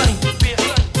baseline.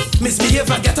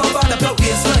 Misbehave and get over the belt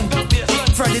baseline.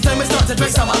 From the time I start to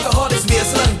drink some alcohol, it's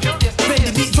baseline. When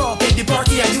the beat drop at the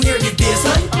party and you hear the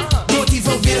baseline, don't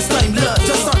even waste time, love,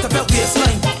 just start the belt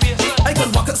baseline. I can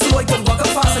walk it slow, I can walk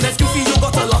it fast, and if you feel you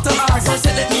got a lot of hours, first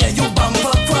let me and you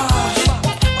bumper crash.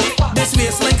 This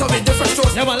baseline come in different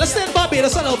strokes. Yeah man, let's stay in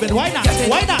Barbados a little bit. Why not?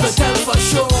 Why not? But tell for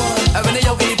sure. And when they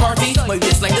out in the party, my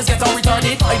waistline just get all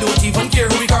retarded. I don't even care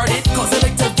who record it, cause I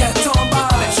like to get on by.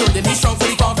 Make sure that he's strong for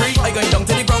the concrete. I go down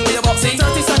to the ground with a boxing.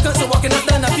 30 seconds of walking up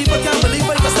then, and people can't believe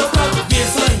I can still belt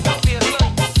baseline.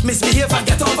 Misbehave and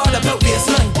get on by the belt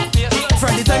baseline.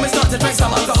 From the time I start to drink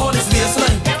some alcohol, it's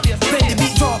baseline. When the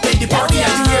beat drop at the party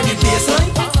and you hear the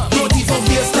baseline, don't even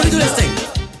waste time. Let me do this thing.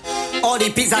 All the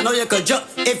pigs I know you could jump.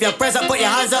 If you're present, put your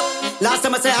hands up. Last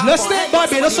time I say let's stay in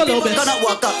Barbados a little bit.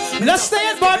 Walk up. Let's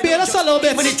stay in Barbados a little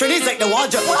bit. When the trainees like the wall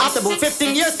jump. After about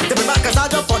 15 years, they be back as I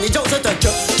jump on the jokes with the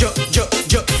jump.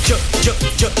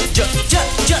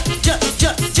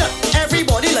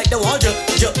 Everybody like the wall jump.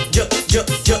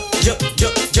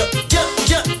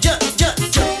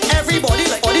 Everybody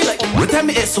like. You tell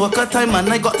me it's worker time and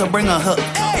I got to bring a hook.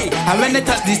 Hey. And when they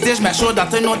touch the stage, make sure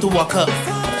that I know to walk up.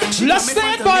 Let's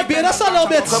stay in Barbados a little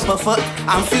bit.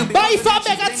 I'm feel Buy for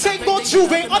mega Tingo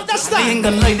Jouvert, understand? I ain't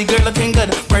gonna lie, the girl looking good.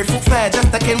 Bright fruit fair,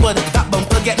 just taking wood. That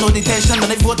bumper get no detention,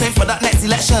 and they voting for that next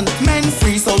election. Men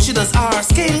free, so she does our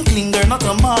skin clean, girl, not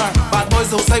a mar. Bad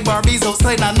boys outside, Barbies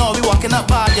outside. I know we walking up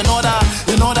bad. You know that,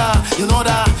 you know that, you know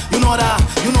that, you know that,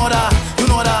 you know that, you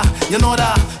know that, you know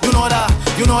that, you know that,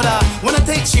 you know that. When I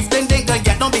take shift, then they gonna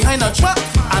get down behind a truck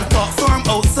and talk firm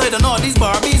outside, and all these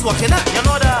Barbies walking up. You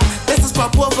know that. This is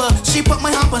crop over. She put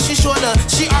my hand on she shoulder.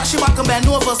 She arch, she back and bend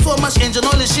over. So much engine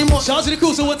oil, she more. Shout out to the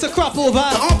crews who went to crop over.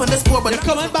 They're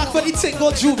coming back for the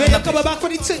Tingo Jouvert. They're coming back for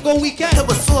the Tingo weekend. I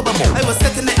was sober. I was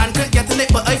setting it and couldn't getting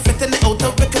it, but I fitting it out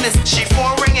of wickedness. She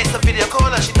phone ring, it's a video call,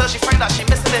 and she tells she friend that she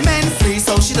missing it. Men free,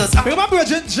 so she does. Big up my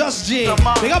virgin Just J.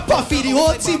 Big up Puffy, the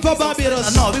whole team from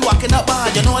Barbados. No, we walking up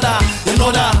bad. You know that, you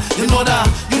know that, you know that,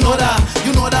 you know that,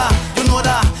 you know that, you know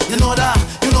that, you know that,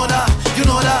 you know that, you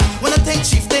know that. When I take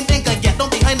chief, then think I get down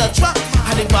behind the truck.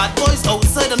 And the bad boys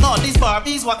outside and all these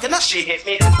Barbies walking up. She hit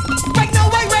me. Right now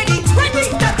I'm ready to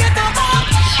get the ball.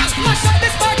 Mash up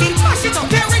this party, mash it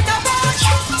up, here it up.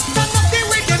 Turn up the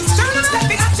rhythm, turn up, let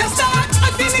me at your start.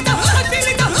 I feel it, I feel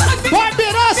it, I feel it.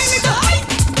 Barbados.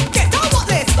 Get on what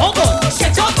list? Oh God,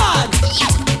 get your man.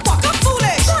 Walk up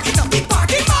foolish, work it up, the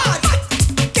party man.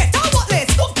 Get on what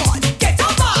list? Oh God, get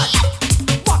on man.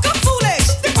 Walk up foolish,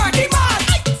 the party man.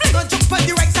 Fling a jump on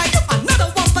the right side,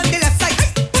 another one on the left side.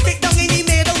 Put it down in the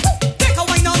middle, take a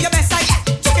wine on your best side.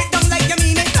 Chuck it down like you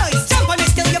mean it, nice. Jump on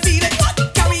it till you feel it.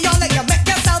 Carry on like you make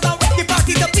yourself and rip the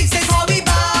party to pieces. How we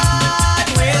bad,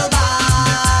 real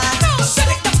bad. Shut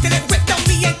it up till it rip down.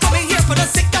 We ain't coming here for the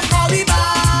sick down. How we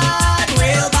bad,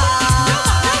 real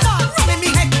bad. Rum in me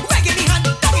head, reggae me hand,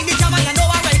 down in the jam and you know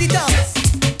I'm ready to.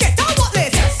 Get on what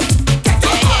list? Get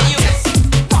on what?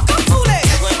 Walk up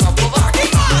foolish, the party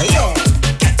man.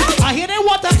 I hear they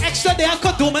want an extra day at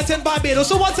Kadooment in Barbados.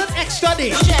 So what's an extra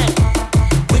day?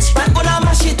 Which man gonna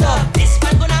mash it up? This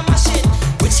man gonna mash it.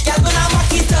 Which girl gonna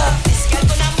mack it up? This girl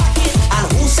gonna mack it. And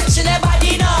who section their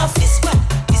body enough? This one,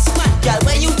 this one. Girl,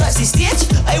 when you touch the stage,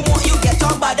 I want you get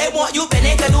on bad. I want you been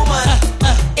in Kadooment,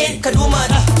 in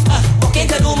Kadooment, walk in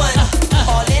Kadooment,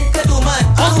 all in Kadooment.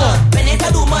 Been in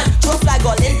Kadooment, throw flag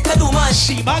all in Kadooment.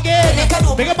 She again.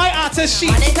 Big up my artist, she.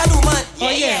 Man in Kadooment, Oh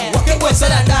yeah. walk it worse than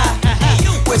that.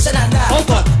 Worse than that. Oh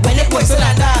God. When it worse than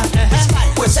that.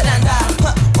 Worse than that.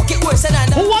 Walk it worse than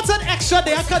that. Who wants an extra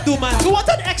day at Kadooment? Who wants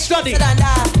an extra day?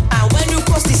 And when you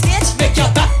cross the stage, make your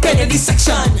back bend in the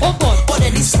section. Oh God. All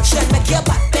in the section, make your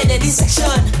back bend in the section.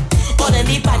 All in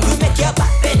the band, you make your back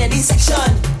bend in the section.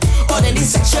 All in the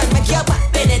section, make your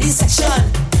back bend in the section.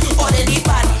 All in the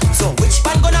band. So which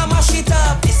band gonna mash it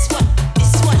up? This one,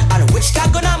 this one. And which guy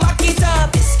gonna mack it up?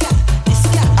 This guy, this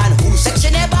guy. And who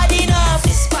section their body enough?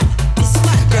 This one, this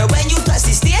one. Girl, when you touch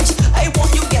the stage, I want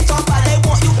you get on bad. I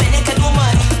want you bend in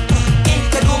Kadooment, in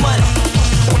Kadooment,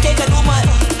 okay Kadooment,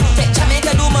 take jam in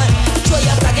Kadooment, throw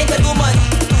your flag in Kadooment,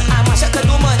 I mash up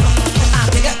Kadooment, I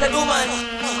pick up Kadooment,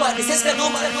 but this is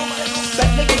Kadooment. That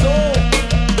nigga go.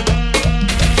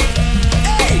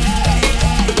 Hey,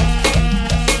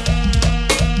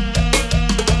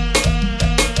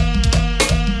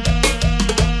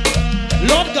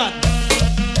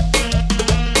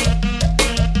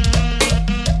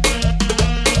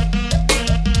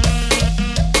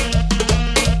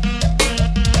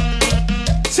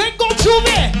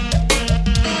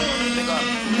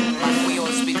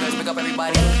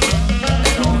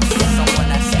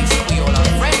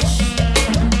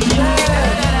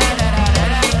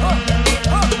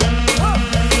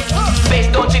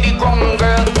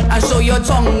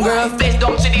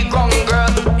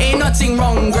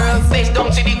 wrong, girl. Face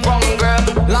down to the ground, girl.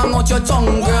 Long out your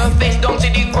tongue, girl. Face down to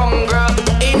the ground, girl.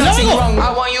 Ain't nothing wrong. I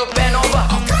want you bend over.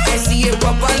 I see it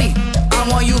properly. I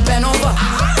want you bend over.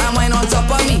 I wine on top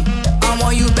of me. I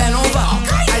want you bend over.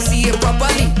 I see it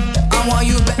properly. I want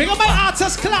you bend. Bring up my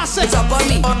artist classic. Top of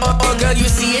me. Oh, girl, you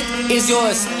see it? It's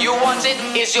yours. You want it?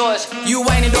 It's yours. You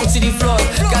whine it down to the floor.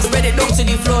 Got spread it down to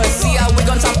the floor. See a wig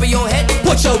on top of your head?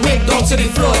 Put your wig down to the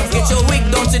floor. Get your wig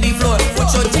down to the floor. Put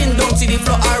your tin down to the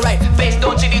floor. Alright, face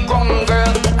down to the ground,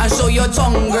 girl. And show your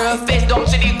tongue, girl. Face down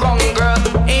to the ground, girl.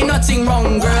 Ain't nothing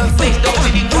wrong, girl. Face down to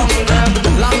the ground, girl.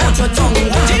 Long out your tongue,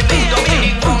 girl. Face down to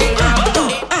the ground, girl.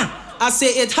 I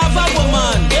say it have a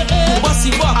woman who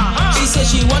bossy walk. She say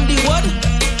she want the wood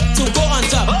to go on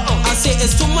top. I say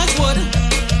it's too much wood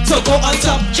to go on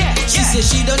top. She say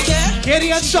she don't care. Hear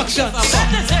the instructions.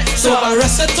 So I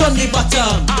rest it on the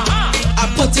bottom. I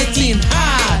put it in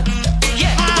hard.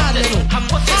 Hard.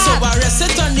 So I rest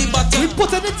it on the bottom. We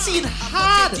put it in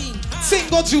hard.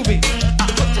 Tingo Jouvert.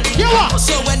 Yeah, what?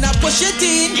 So when I push it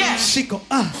in, she go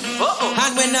and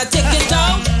when I take it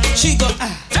out, she go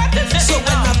So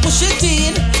when I push it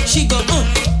in, she go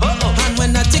and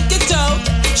when I take it out,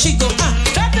 she go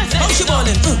How she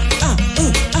ballin'?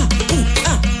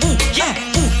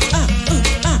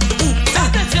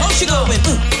 How she going?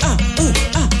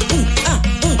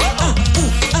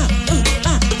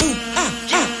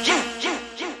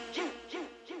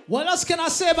 What else can I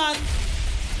say, man?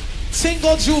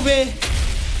 Tingo Jouvert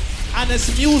and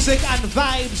his music and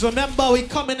vibes. Remember, we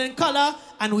coming in color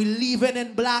and we leaving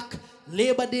in black.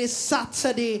 Labor Day,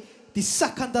 Saturday, the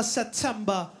 2nd of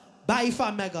September. By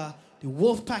Far Mega, the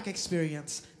Wolfpack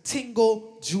Experience.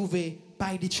 Tingo Jouvert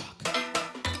by the truck.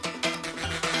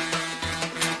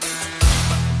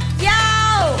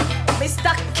 Yo,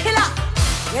 Mr. Killer.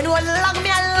 You know long me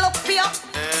and look for you.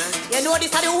 You know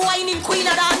this is the whining queen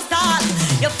of dance hall.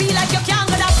 You feel like you can't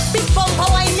get a big bumper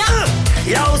wine, yeah?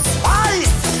 Yo,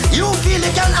 Spice, you feel you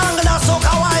can angle a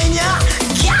soca wine, yeah?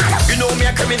 You know me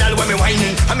a criminal when me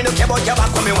whining. I mean, no care about your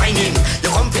back when me whining. You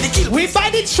come for the kill. We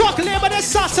buy the truck Labor Day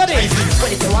Saturday.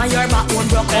 Well, if you want your back one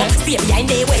broke up, stay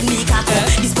behind there when me cock up.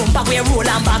 This bumper we roll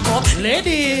and back up.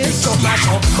 Ladies, jump mash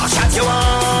up. Mash at you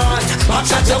want.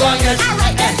 Mash at you want, girl.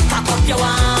 Alright then, cock up you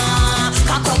want.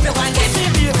 Cock up you want, get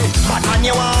me. Bad man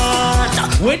you want.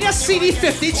 When you see the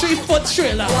 53-foot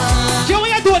trailer, you know what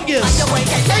you're doing, girls?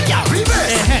 Hey, yeah,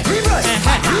 reverse. Reverse.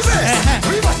 Reverse.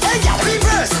 Reverse. Hey, yeah,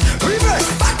 reverse. Reverse.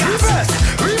 Back, reverse.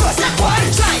 Reverse. Like what?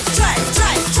 Drive. Hey,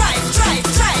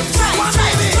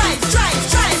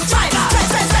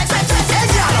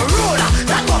 yeah, roller.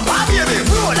 That bumper, baby,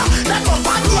 roller. That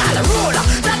bumper, yeah, roller.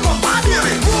 That bumper,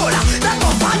 baby, roller. That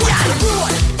bumper, yeah, roll.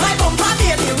 My bumper,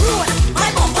 baby, roll.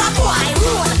 My bumper, boy,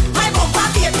 roll. My bumper,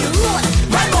 baby, roll.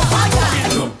 My bumper,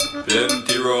 boy.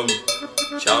 Plenty rum,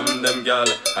 jam them gal.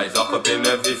 I suck up in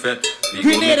every fet. We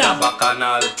go make a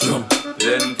bacchanal.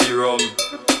 Plenty rum,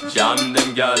 jam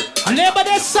them gal. Labor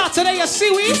Day Saturday, you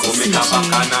see we? We go make a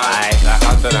bacchanal. I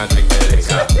can't and drink the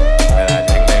liquor. When I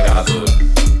drink the gasoil,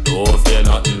 don't fear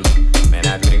nothing. When I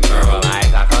drink rum, I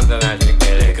can't and drink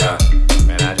the liquor.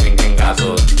 When I drink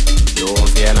gasoil, don't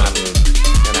fear nothing.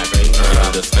 When I drink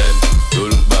rum, the spend, you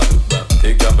look back.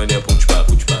 Take up and you push back.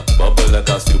 Bubble like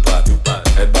a super.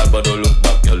 Head bad but don't look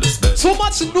back, girl, the spend. Too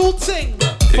much new thing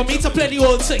for me to play the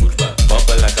old thing.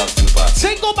 Bubble like a super.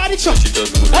 Tingo by the truck. I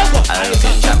look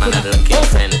in jam and I look in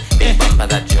friend. Big bumper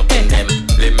that joking them.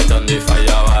 Limit on the fire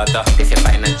water. If you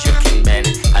find a joking Ben,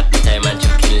 at the time I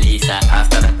joking Lisa.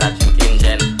 After that I joking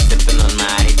Jen. Sipping on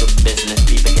my good business.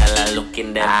 People girl are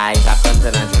looking them. I can't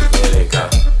and I drink the liquor.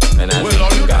 When I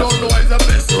drink gas,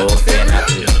 so fear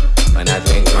nothing. When I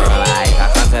drink girl, I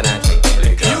can't and I drink the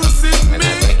liquor. When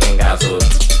I drink gas, so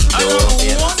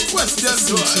one question,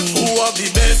 who have the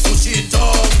best sushi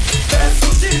talk? Best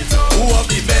sushi talk. Who have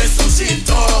the best sushi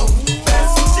talk?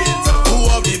 Best sushi talk. Who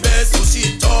have the best sushi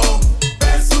talk?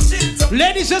 Best sushi talk.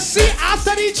 Ladies, just see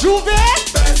after the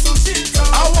Jouvert. Best sushi talk.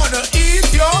 I wanna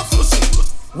eat your sushi.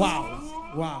 Wow.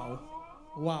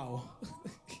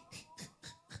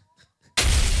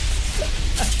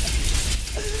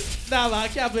 Nah, man, I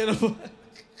can't play no more.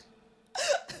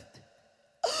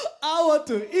 I want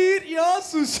to eat your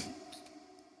sushi.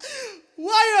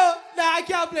 Why you? Nah, I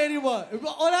can't play anymore.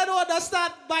 All I don't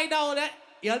understand by now that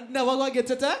you're never gonna get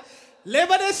it, eh?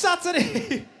 Labor Day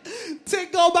Saturday.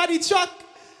 Tingo by the truck.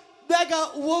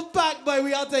 Mega Wolfpack, boy.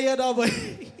 We out there now, boy.